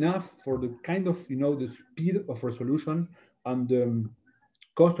not good enough for the kind of, you know, the speed of resolution and the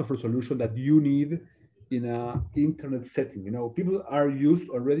cost of resolution that you need in an internet setting. You know, people are used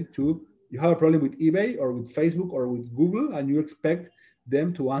already to, you have a problem with eBay or with Facebook or with Google, and you expect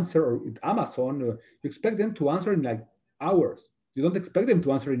them to answer, or with Amazon, you expect them to answer in like hours. You don't expect them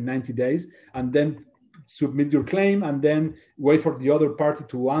to answer in 90 days and then submit your claim and then wait for the other party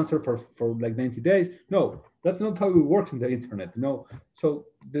to answer for like 90 days. No, that's not how it works in the internet. No. So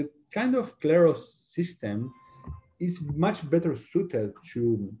the kind of Kleros system is much better suited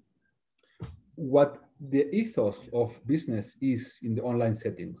to what the ethos of business is in the online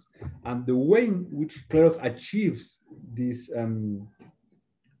settings. And the way in which Kleros achieves this,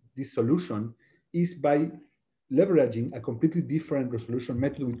 this solution is by leveraging a completely different resolution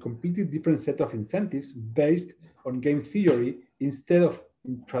method with completely different set of incentives based on game theory instead of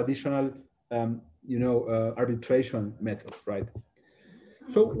traditional, you know, arbitration methods, right?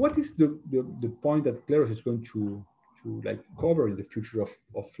 So what is the point that Kleros is going to like cover in the future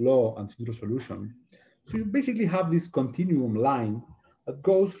of law and future solution? So you basically have this continuum line that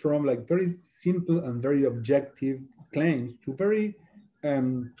goes from like very simple and very objective claims to very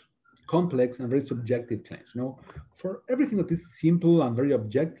complex and very subjective claims. You know, for everything that is simple and very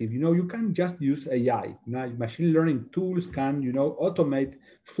objective, you know, you can just use AI. Now, machine learning tools can, you know,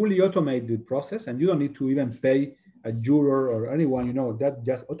 fully automate the process, and you don't need to even pay a juror or anyone, you know, that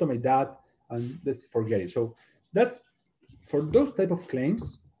just automate that and let's forget it. So that's, for those type of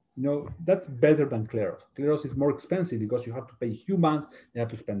claims, you know, that's better than Kleros. Kleros is more expensive because you have to pay humans, they have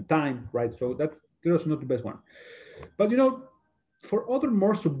to spend time, right? So that's, Kleros is not the best one. But, you know, for other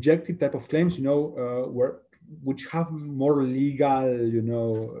more subjective type of claims, you know, which have more legal, you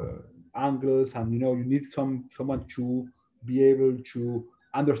know, angles, and, you know, you need someone to be able to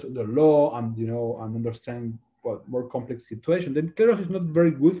understand the law and, you know, and understand what more complex situation, then Kleros is not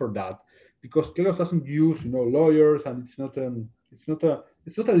very good for that, because Kleros doesn't use, you know, lawyers, and it's not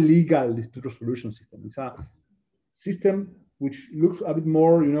a legal dispute resolution system. It's a system which looks a bit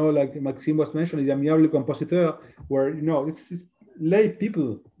more, you know, like Maxime was mentioning, the amiable compositeur, where, you know, it's lay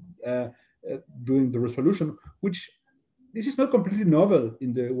people doing the resolution, which this is not completely novel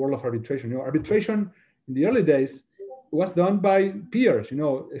in the world of arbitration. You know, arbitration in the early days was done by peers,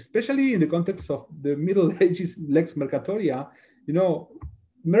 especially in the context of the Middle Ages lex mercatoria.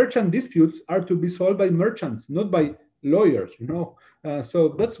 Merchant disputes are to be solved by merchants, not by lawyers.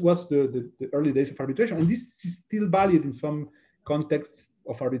 So that's what's the early days of arbitration, and this is still valid in some contexts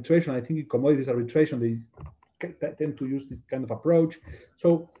of arbitration. I think in commodities arbitration they tend to use this kind of approach.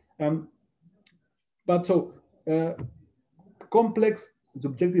 So, complex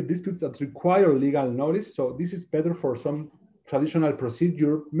subjective disputes that require legal knowledge. So this is better for some traditional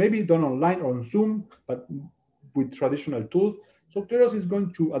procedure, maybe done online or on Zoom, but with traditional tools. So Kleros is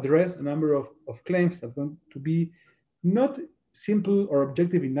going to address a number of claims that are going to be not simple or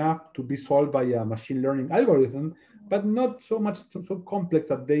objective enough to be solved by a machine learning algorithm, but not so much so complex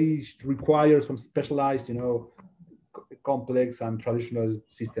that they require some specialized, complex and traditional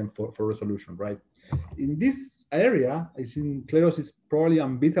system for resolution, right? In this area, I think Kleros is probably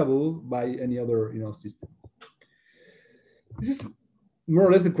unbeatable by any other, system. This is more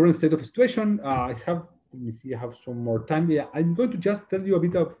or less the current state of the situation. Let me see, I have some more time. Yeah, I'm going to just tell you a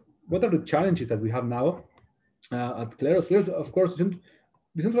bit of what are the challenges that we have now at Kleros. Kleros, of course,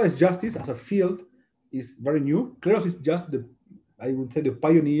 decentralized justice as a field is very new. Kleros is just I would say, the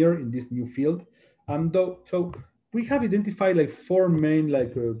pioneer in this new field. So we have identified like 4 main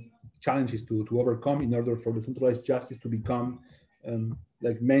challenges to overcome in order for decentralized justice to become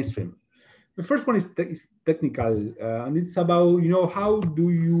mainstream. The first one is technical, and it's about, how do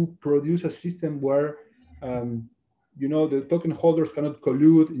you produce a system where, the token holders cannot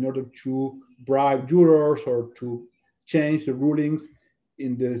collude in order to bribe jurors or to change the rulings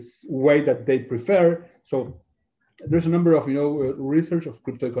in this way that they prefer. So there's a number of, research of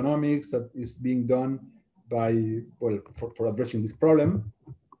crypto economics that is being done for addressing this problem.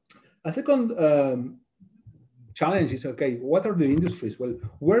 A second challenge is, okay, what are the industries? Well,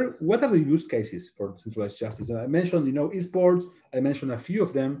 what are the use cases for decentralized justice? I mentioned, esports, I mentioned a few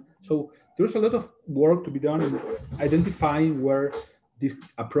of them. So there's a lot of work to be done in identifying where this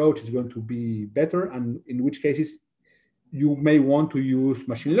approach is going to be better, and in which cases you may want to use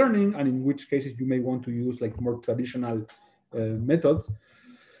machine learning, and in which cases you may want to use more traditional methods,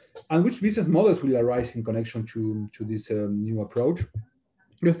 and which business models will arise in connection to this new approach.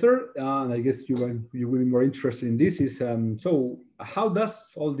 The third, and I guess you will be more interested in this, is so how does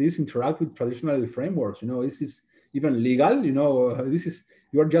all this interact with traditional frameworks? Is this even legal?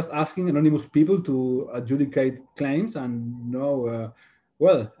 You are just asking anonymous people to adjudicate claims, and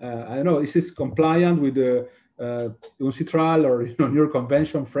I don't know, is this compliant with the UNCITRAL or New York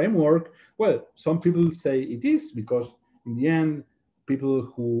Convention framework? Well, some people say it is, because in the end, people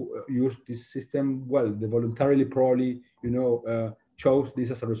who use this system, they voluntarily probably chose this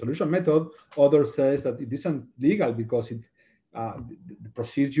as a resolution method. Others says that it isn't legal because the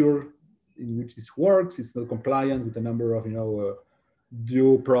procedure in which this works is not compliant with a number of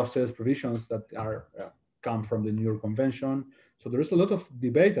due process provisions that come from the New York Convention. So there is a lot of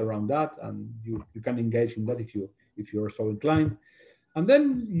debate around that, and you can engage in that if you are so inclined. And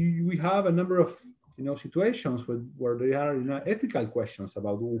then we have a number of situations where there are ethical questions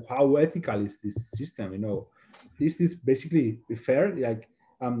about how ethical is this system. Is this basically fair? Like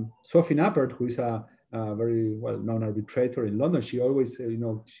Sophie Nappert, who is a very well-known arbitrator in London, she always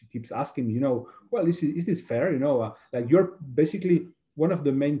she keeps asking well, is this fair? Like, you're basically, one of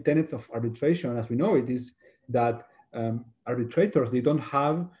the main tenets of arbitration, as we know it, is that arbitrators, they don't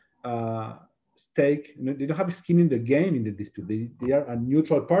have stake, they don't have skin in the game in the dispute. They are a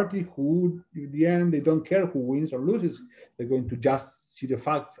neutral party who, in the end, they don't care who wins or loses. They're going to just see the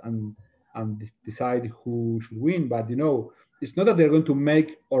facts and decide who should win. But it's not that they're going to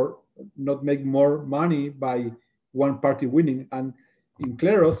make or not make more money by one party winning. And in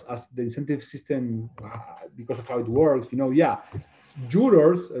Kleros, as the incentive system, because of how it works,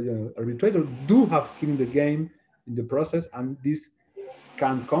 jurors, arbitrators do have skin in the game in the process, and this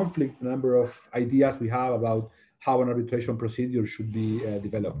can conflict a number of ideas we have about how an arbitration procedure should be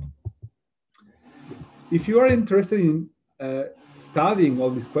developed. If you are interested in studying all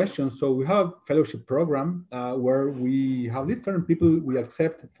these questions, so we have a fellowship program where we have different people we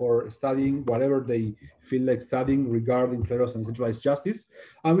accept for studying whatever they feel like studying regarding Kleros and decentralized justice.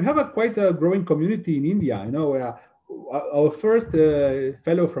 And we have quite a growing community in India. Our first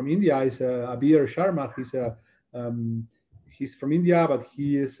fellow from India is Abir Sharma. He's from India, but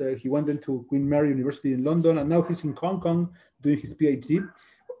he went into Queen Mary University in London, and now he's in Hong Kong doing his PhD.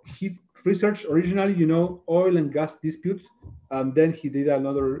 He researched originally, oil and gas disputes, and then he did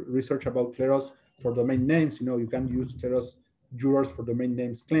another research about Kleros for domain names. You can use Kleros jurors for domain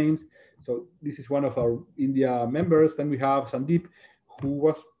names claims. So this is one of our India members. Then we have Sandeep, who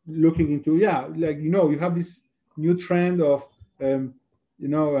was looking into, like, you have this new trend of,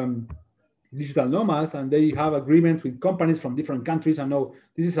 digital nomads, and they have agreements with companies from different countries. I know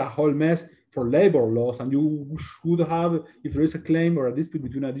this is a whole mess for labor laws, and you should have, if there is a claim or a dispute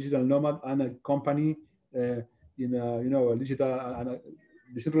between a digital nomad and a company, in a digital and a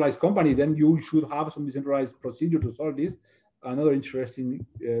decentralized company, then you should have some decentralized procedure to solve this. Another interesting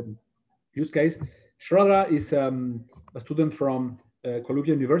use case. Schroeder is a student from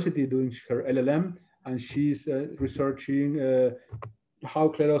Columbia University doing her LLM, and she's researching how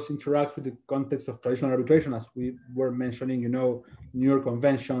Kleros interacts with the context of traditional arbitration, as we were mentioning, New York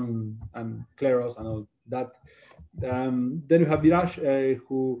Convention and Kleros and all that. Then we have Viraj,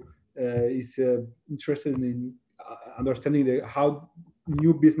 who is interested in understanding how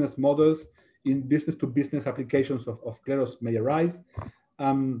new business models in business-to-business applications of Kleros may arise.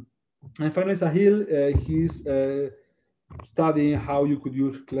 And finally, Sahil, he's studying how you could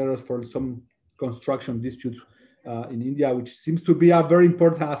use Kleros for some construction disputes in India, which seems to be a very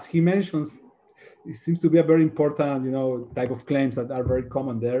important, as he mentions, it seems to be a very important, type of claims that are very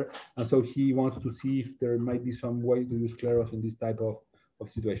common there. And so he wants to see if there might be some way to use Kleros in this type of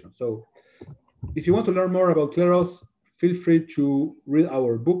situation. So if you want to learn more about Kleros, feel free to read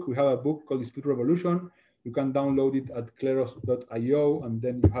our book. We have a book called Dispute Revolution. You can download it at kleros.io, and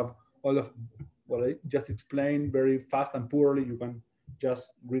then you have all of what I just explained very fast and poorly. You can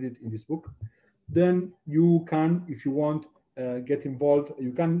just read it in this book. Then you can, if you want, get involved.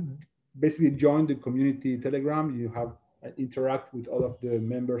 You can basically join the community Telegram. You have interact with all of the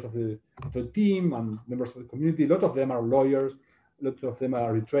members of the team and members of the community. Lots of them are lawyers. Lots of them are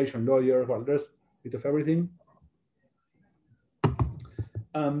arbitration lawyers. Well, there's a bit of everything.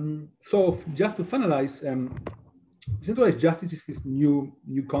 So just to finalize, decentralized justice is this new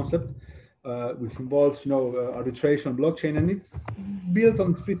concept, which involves, arbitration, blockchain, and it's built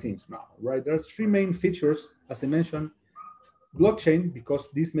on three things now, right? There are three main features, as I mentioned. Blockchain, because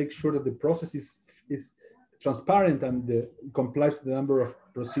this makes sure that the process is transparent and complies with the number of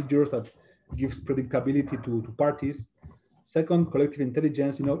procedures that gives predictability to parties. Second, collective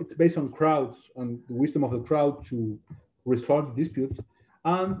intelligence, it's based on crowds and the wisdom of the crowd to resolve disputes.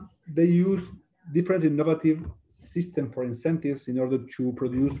 And they use different innovative system for incentives in order to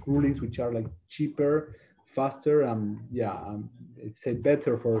produce rulings which are like cheaper, faster, and it's a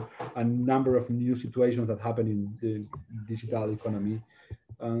better for a number of new situations that happen in the digital economy.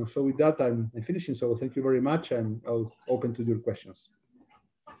 So with that, I'm finishing. So thank you very much, and I'll open to your questions.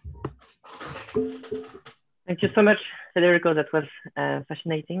 Thank you so much, Federico. That was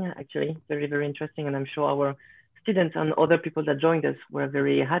fascinating, actually, very, very interesting. And I'm sure our students and other people that joined us were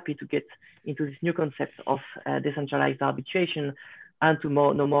very happy to get into this new concept of decentralized arbitration and to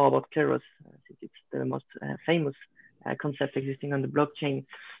know more about Kleros, since it's the most famous concept existing on the blockchain.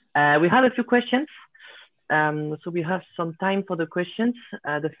 We have a few questions. So we have some time for the questions.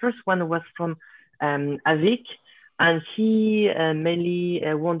 The first one was from Avik, and he mainly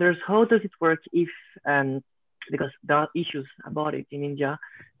wonders, how does it work if, because there are issues about it in India,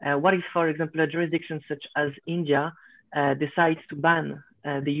 what if, for example, a jurisdiction such as India decides to ban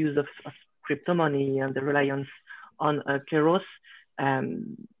the use of crypto money and the reliance on Kleros?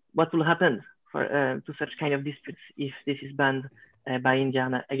 What will happen to such kind of disputes if this is banned by India?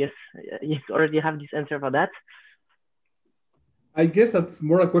 And I guess you already have this answer for that. I guess that's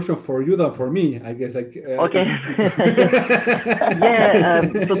more a question for you than for me. I guess. Okay. Yeah.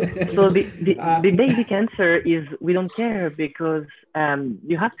 So the basic answer is we don't care, because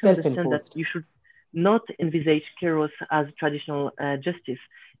you have to understand that you should not envisage Kleros as traditional justice.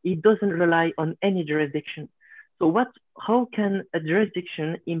 It doesn't rely on any jurisdiction. So how can a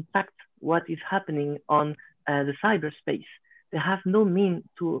jurisdiction impact what is happening on the cyberspace? They have no mean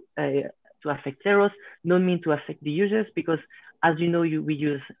to affect Kleros, no mean to affect the users, because as you know, we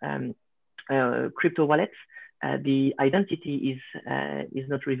use crypto wallets. The identity is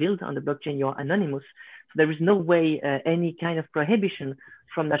not revealed on the blockchain. You're anonymous. So there is no way any kind of prohibition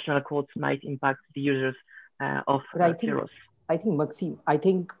from national courts might impact the users of Kleros. I think, Maxime,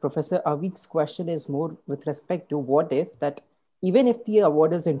 Professor Avik's question is more with respect to what if that even if the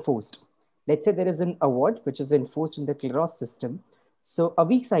award is enforced, let's say there is an award which is enforced in the Kleros system. So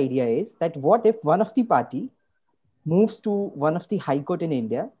Avik's idea is that what if one of the party moves to one of the high court in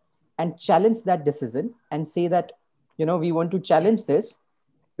India and challenge that decision and say that, we want to challenge this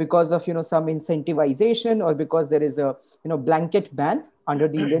because of, some incentivization or because there is a, blanket ban under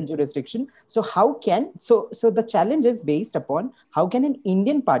the Indian jurisdiction. So so the challenge is based upon how can an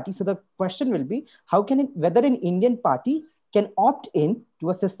Indian party, so the question will be, whether an Indian party can opt in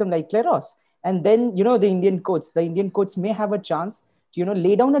to a system like Kleros. And then, the Indian courts may have a chance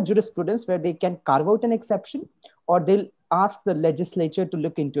lay down a jurisprudence where they can carve out an exception, or they'll ask the legislature to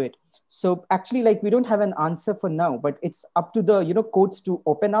look into it. So actually, like, we don't have an answer for now, but it's up to the, courts to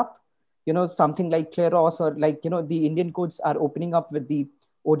open up, something like Kleros, or like, the Indian courts are opening up with the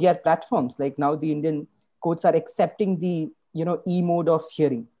ODR platforms. Like now the Indian courts are accepting the, e-mode of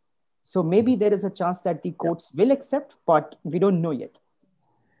hearing. So maybe there is a chance that the courts will accept, but we don't know yet.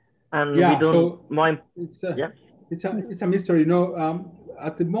 And yeah, we don't so mind. It's a mystery,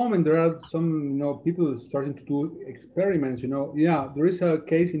 at the moment there are some, people starting to do experiments, Yeah, there is a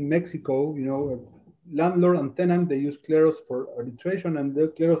case in Mexico, landlord and tenant, they use Kleros for arbitration, and the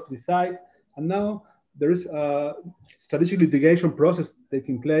Kleros decides, and now there is a strategic litigation process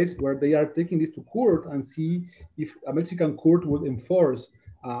taking place where they are taking this to court and see if a Mexican court would enforce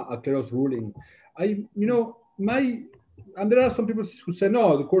a Kleros ruling. And there are some people who say,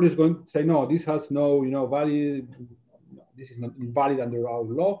 no, the court is going to say, no, this has no, value. This is not invalid under our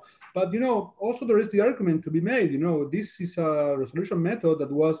law. But, also there is the argument to be made, this is a resolution method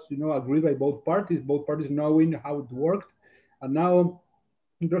that was, agreed by both parties knowing how it worked. And now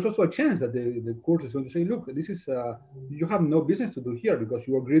there's also a chance that the court is going to say, look, this is, you have no business to do here because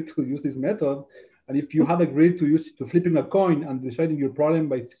you agreed to use this method. And if you had agreed to flipping a coin and deciding your problem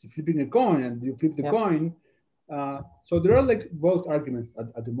by flipping a coin and you flip the coin, so there are like both arguments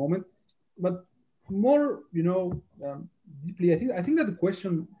at the moment, but more, deeply, I think that the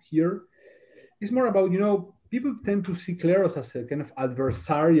question here is more about, people tend to see Kleros as a kind of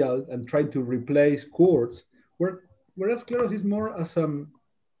adversarial and try to replace courts, whereas Kleros is more as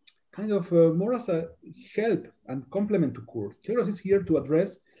more as a help and complement to courts. Kleros is here to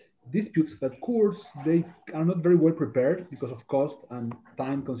address disputes that courts, they are not very well prepared because of cost and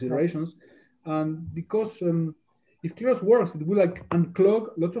time considerations. And because if Kleros works, it will like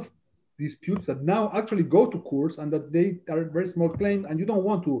unclog lots of disputes that now actually go to courts and that they are very small claims, and you don't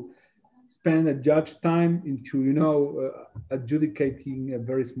want to spend a judge time into adjudicating a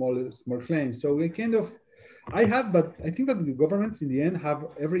very small claim. So I but I think that the governments in the end have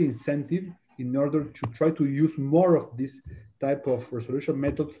every incentive in order to try to use more of this type of resolution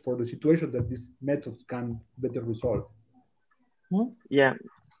methods for the situation that these methods can better resolve. Yeah,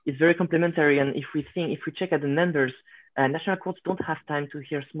 it's very complementary. And if we check at the numbers, national courts don't have time to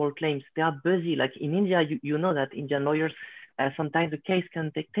hear small claims. They are busy. Like in India, you know that Indian lawyers, sometimes the case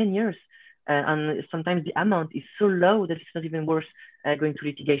can take 10 years. And sometimes the amount is so low that it's not even worth going to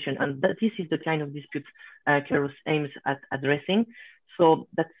litigation. And this is the kind of dispute Kleros aims at addressing. So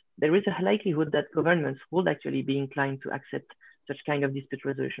there is a likelihood that governments would actually be inclined to accept such kind of dispute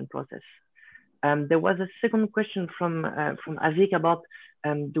resolution process. There was a second question from Avik about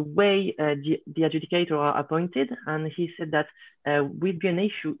the way the adjudicator are appointed, and he said that would be an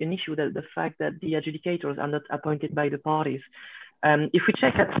issue that the fact that the adjudicators are not appointed by the parties. If we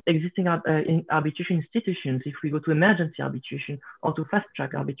check at existing arbitration institutions, if we go to emergency arbitration or to fast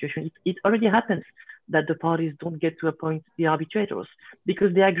track arbitration, it already happens that the parties don't get to appoint the arbitrators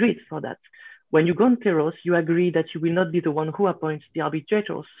because they agreed for that. When you go on Kleros, you agree that you will not be the one who appoints the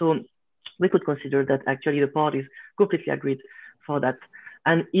arbitrators. So we could consider that actually the parties completely agreed for that.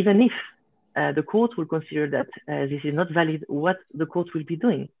 And even if the court will consider that this is not valid, what the court will be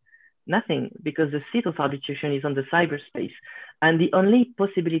doing? Nothing, because the seat of arbitration is on the cyberspace. And the only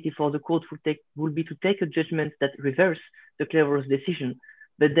possibility for the court will be to take a judgment that reverse the Kleros decision.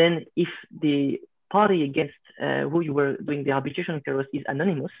 But then if the party against who you were doing the arbitration Kleros is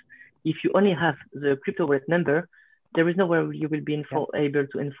anonymous, if you only have the crypto wallet number, there is nowhere you will be able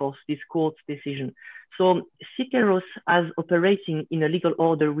to enforce this court's decision. So see Kleros as operating in a legal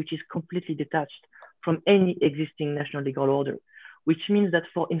order which is completely detached from any existing national legal order, which means that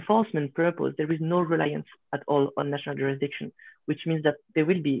for enforcement purpose, there is no reliance at all on national jurisdiction, which means that there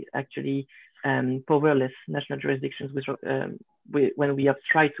will be actually powerless national jurisdictions when we have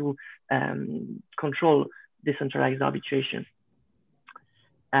tried to control decentralized arbitration.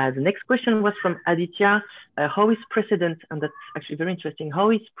 The next question was from Aditya. How is precedent, and that's actually very interesting, how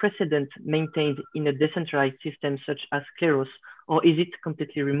is precedent maintained in a decentralized system such as Kleros, or is it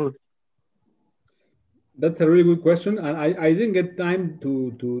completely removed? That's a really good question, and I didn't get time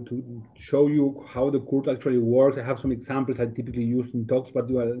to show you how the court actually works. I have some examples I typically use in talks, but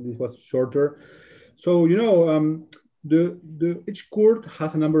this was shorter. So each court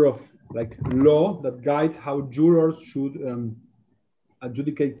has a number of law that guides how jurors should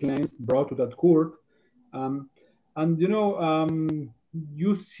adjudicate claims brought to that court,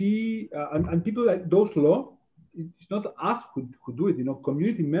 you see, and people like those law. It's not us who do it.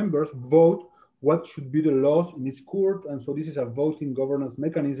 Community members vote what should be the laws in each court, and so this is a voting governance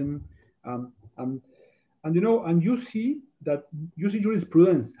mechanism. and and you see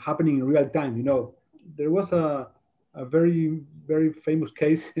jurisprudence happening in real time. There was a very, very famous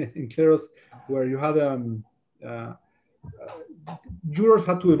case in Kleros where you had jurors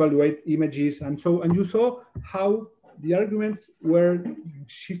had to evaluate images, and you saw how the arguments were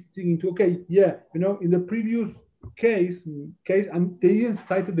shifting into, okay, yeah, in the previous case, and they even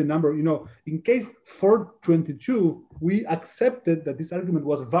cited the number, in case 422, we accepted that this argument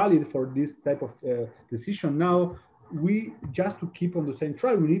was valid for this type of decision. Now, we just to keep on the same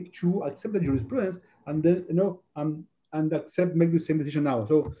track, we need to accept the jurisprudence and then, and make the same decision now.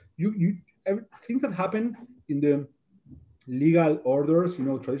 So things that happen in the legal orders,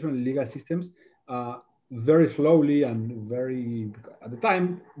 traditional legal systems, very slowly and very, at the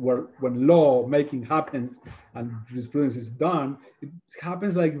time when law making happens and jurisprudence is done, it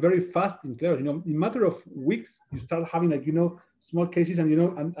happens like very fast in Kleros. In matter of weeks, you start having like, small cases and,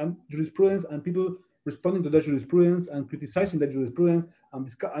 and jurisprudence and people responding to that jurisprudence and criticizing that jurisprudence.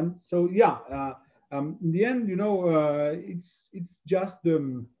 And so, yeah, in the end, it's just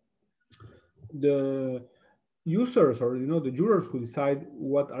the users or the jurors who decide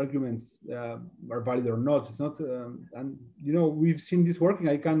what arguments are valid or not. It's not, and we've seen this working.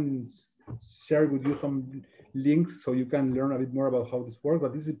 I can share with you some links so you can learn a bit more about how this works.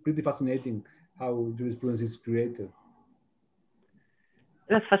 But this is pretty fascinating how jurisprudence is created.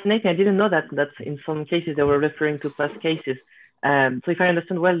 That's fascinating. I didn't know that in some cases they were referring to past cases. So if I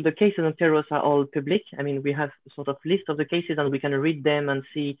understand well, the cases on Kleros are all public. I mean, we have a sort of list of the cases and we can read them and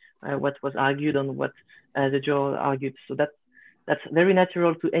see what was argued and what the juror argued. So that's very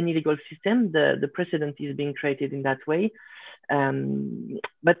natural to any legal system. The precedent is being created in that way.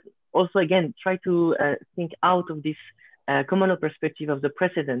 But also, again, try to think out of this communal perspective of the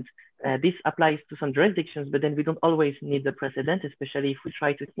precedent. This applies to some jurisdictions, but then we don't always need the precedent, especially if we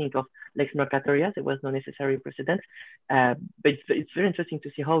try to think of lex mercatoria. There was no necessary precedent. But it's very interesting to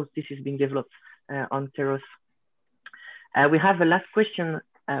see how this is being developed on Kleros. We have a last question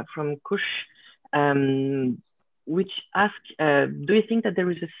from Kush, which asks, do you think that there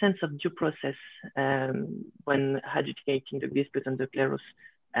is a sense of due process when adjudicating the dispute on the Kleros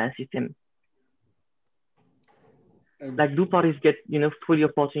system? Like, do parties get full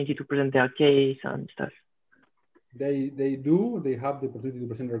opportunity to present their case and stuff? They do. They have the opportunity to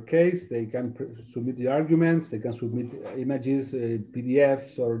present their case. They can submit the arguments. They can submit images,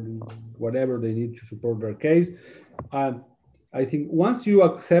 PDFs, or whatever they need to support their case. I think once you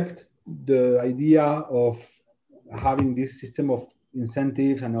accept the idea of having this system of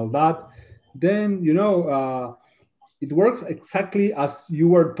incentives and all that, then it works exactly as you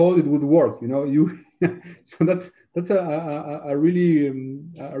were told it would work. So that's a really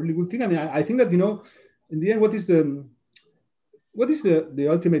good thing. I mean, I think that in the end, what is the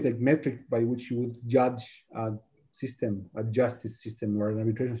ultimate metric by which you would judge a system, a justice system or an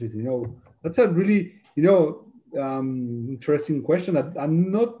arbitration system? That's a really interesting question that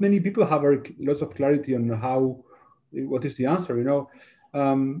not many people have lots of clarity on what is the answer.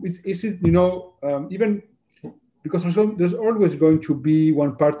 Even because there's always going to be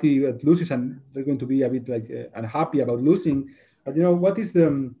one party that loses, and they're going to be a bit like unhappy about losing. But what is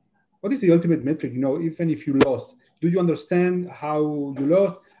the ultimate metric? Even if you lost, do you understand how you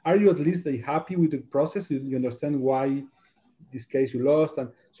lost? Are you at least happy with the process? Do you understand why this case you lost?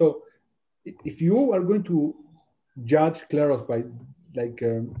 And so, if you are going to judge Kleros by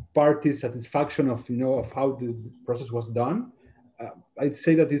party satisfaction of how the process was done, I'd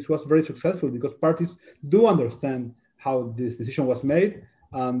say that this was very successful because parties do understand how this decision was made,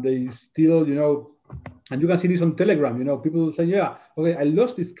 and they still, and you can see this on Telegram. People say, "Yeah, okay, I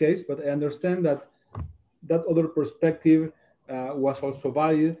lost this case, but I understand that other perspective was also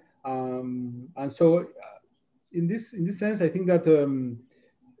valid." And so, in this sense, I think that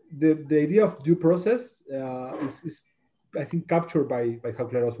the idea of due process is, I think, captured by how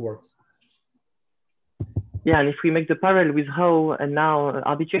Kleros works. Yeah, and if we make the parallel with how now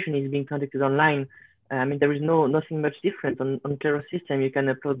arbitration is being conducted online, I mean, there is nothing much different on Kleros system. You can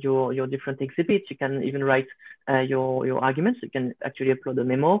upload your different exhibits. You can even write your arguments. You can actually upload a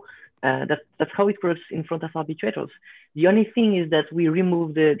memo. That's how it works in front of arbitrators. The only thing is that we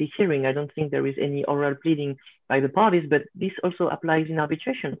remove the hearing. I don't think there is any oral pleading by the parties, but this also applies in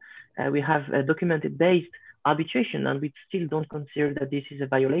arbitration. We have a documented based arbitration, and we still don't consider that this is a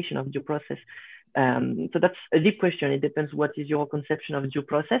violation of due process. So that's a deep question. It depends what is your conception of due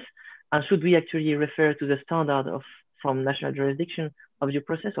process, and should we actually refer to the standard from national jurisdiction of due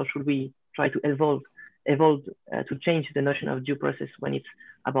process, or should we try to evolve to change the notion of due process when it's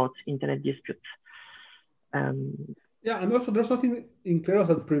about internet disputes? Yeah, and also there's nothing in Kleros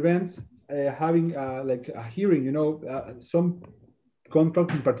that prevents having like a hearing, some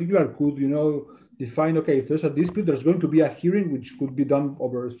contract in particular could, define, okay, if there's a dispute, there's going to be a hearing, which could be done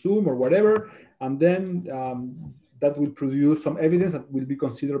over Zoom or whatever, and then that will produce some evidence that will be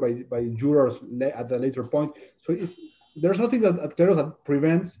considered by jurors at a later point. So there's nothing at Kleros that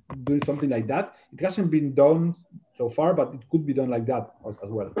prevents doing something like that. It hasn't been done so far, but it could be done like that as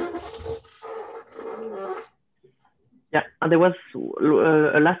well. Yeah, and there was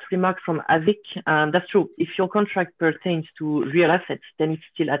a last remark from Avik. That's true. If your contract pertains to real assets, then it's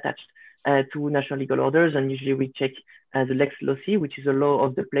still attached to national legal orders, and usually we check the lex loci, which is a law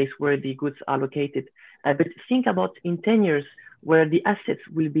of the place where the goods are located. But think about in 10 years where the assets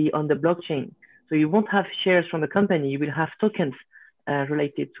will be on the blockchain. So you won't have shares from the company, you will have tokens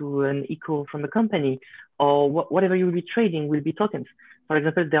related to an eco from the company, or whatever you will be trading will be tokens. For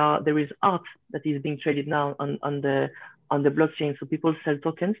example, there is art that is being traded now on the blockchain. So people sell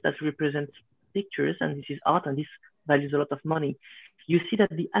tokens that represent pictures, and this is art, and this values a lot of money. You see that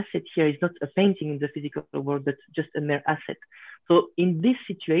the asset here is not a painting in the physical world, but just a mere asset. So in these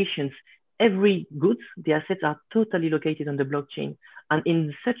situations, every goods, the assets are totally located on the blockchain. And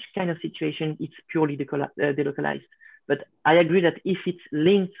in such kind of situation, it's purely delocalized. But I agree that if it's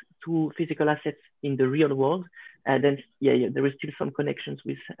linked to physical assets in the real world, then yeah, there is still some connections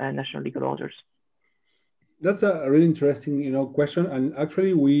with national legal orders. That's a really interesting, question. And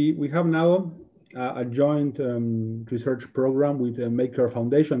actually, we have now a joint research program with the Maker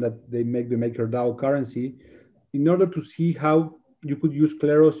Foundation that they make the MakerDAO currency in order to see how you could use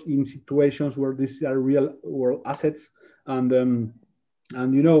Kleros in situations where these are real world assets. And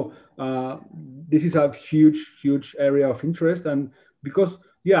this is a huge area of interest. And because,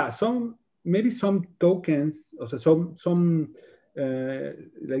 yeah, maybe some tokens, also some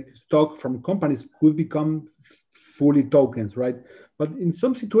like stock from companies could become fully tokens, right? But in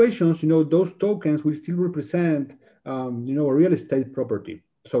some situations, those tokens will still represent, a real estate property.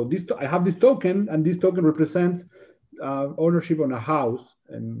 So I have this token, and this token represents ownership on a house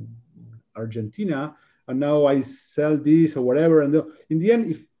in Argentina, and now I sell this or whatever. And in the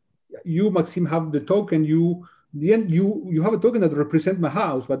end, if you, Maxime, have the token, you have a token that represents my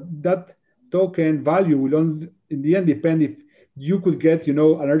house, but that token value will only, in the end, depend if you could get, an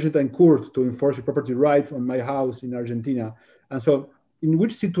Argentine court to enforce your property rights on my house in Argentina. And so in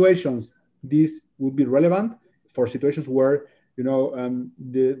which situations this would be relevant? For situations where,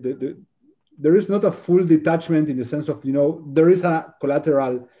 there is not a full detachment in the sense of, there is a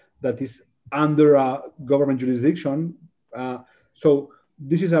collateral that is under a government jurisdiction. So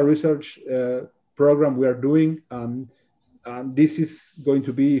this is a research program we are doing. And this is going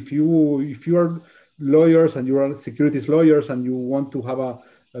to be, if you are lawyers and you are securities lawyers and you want to have a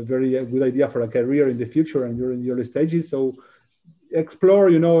very good idea for a career in the future and you're in the early stages, so explore,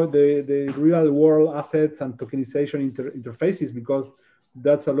 the real world assets and tokenization interfaces, because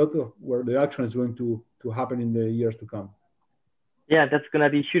that's a lot of where the action is going to happen in the years to come. Yeah, that's going to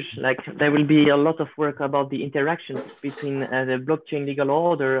be huge. Like, there will be a lot of work about the interactions between the blockchain legal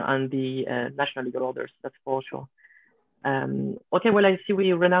order and the national legal orders. That's for sure. Okay, well, I see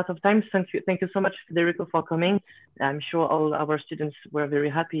we ran out of time. Thank you so much, Federico, for coming. I'm sure all our students were very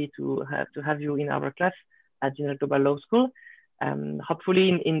happy to have you in our class at General Global Law School. Hopefully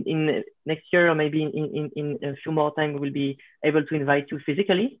in next year, or maybe in a few more time, we will be able to invite you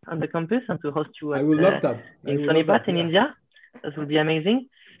physically on the campus and to host you I would love that. in Sonipat in India. That would be amazing.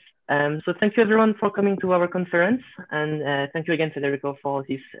 So thank you everyone for coming to our conference, and thank you again, Federico, for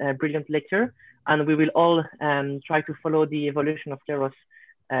this brilliant lecture. And we will all try to follow the evolution of Kleros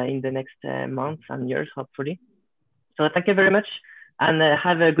in the next months and years, hopefully. So thank you very much, and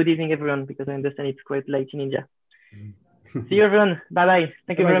have a good evening, everyone, because I understand it's quite late in India. See you, everyone. Bye-bye.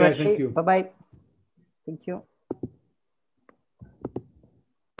 Thank you very much. Thank you. Bye-bye. Thank you.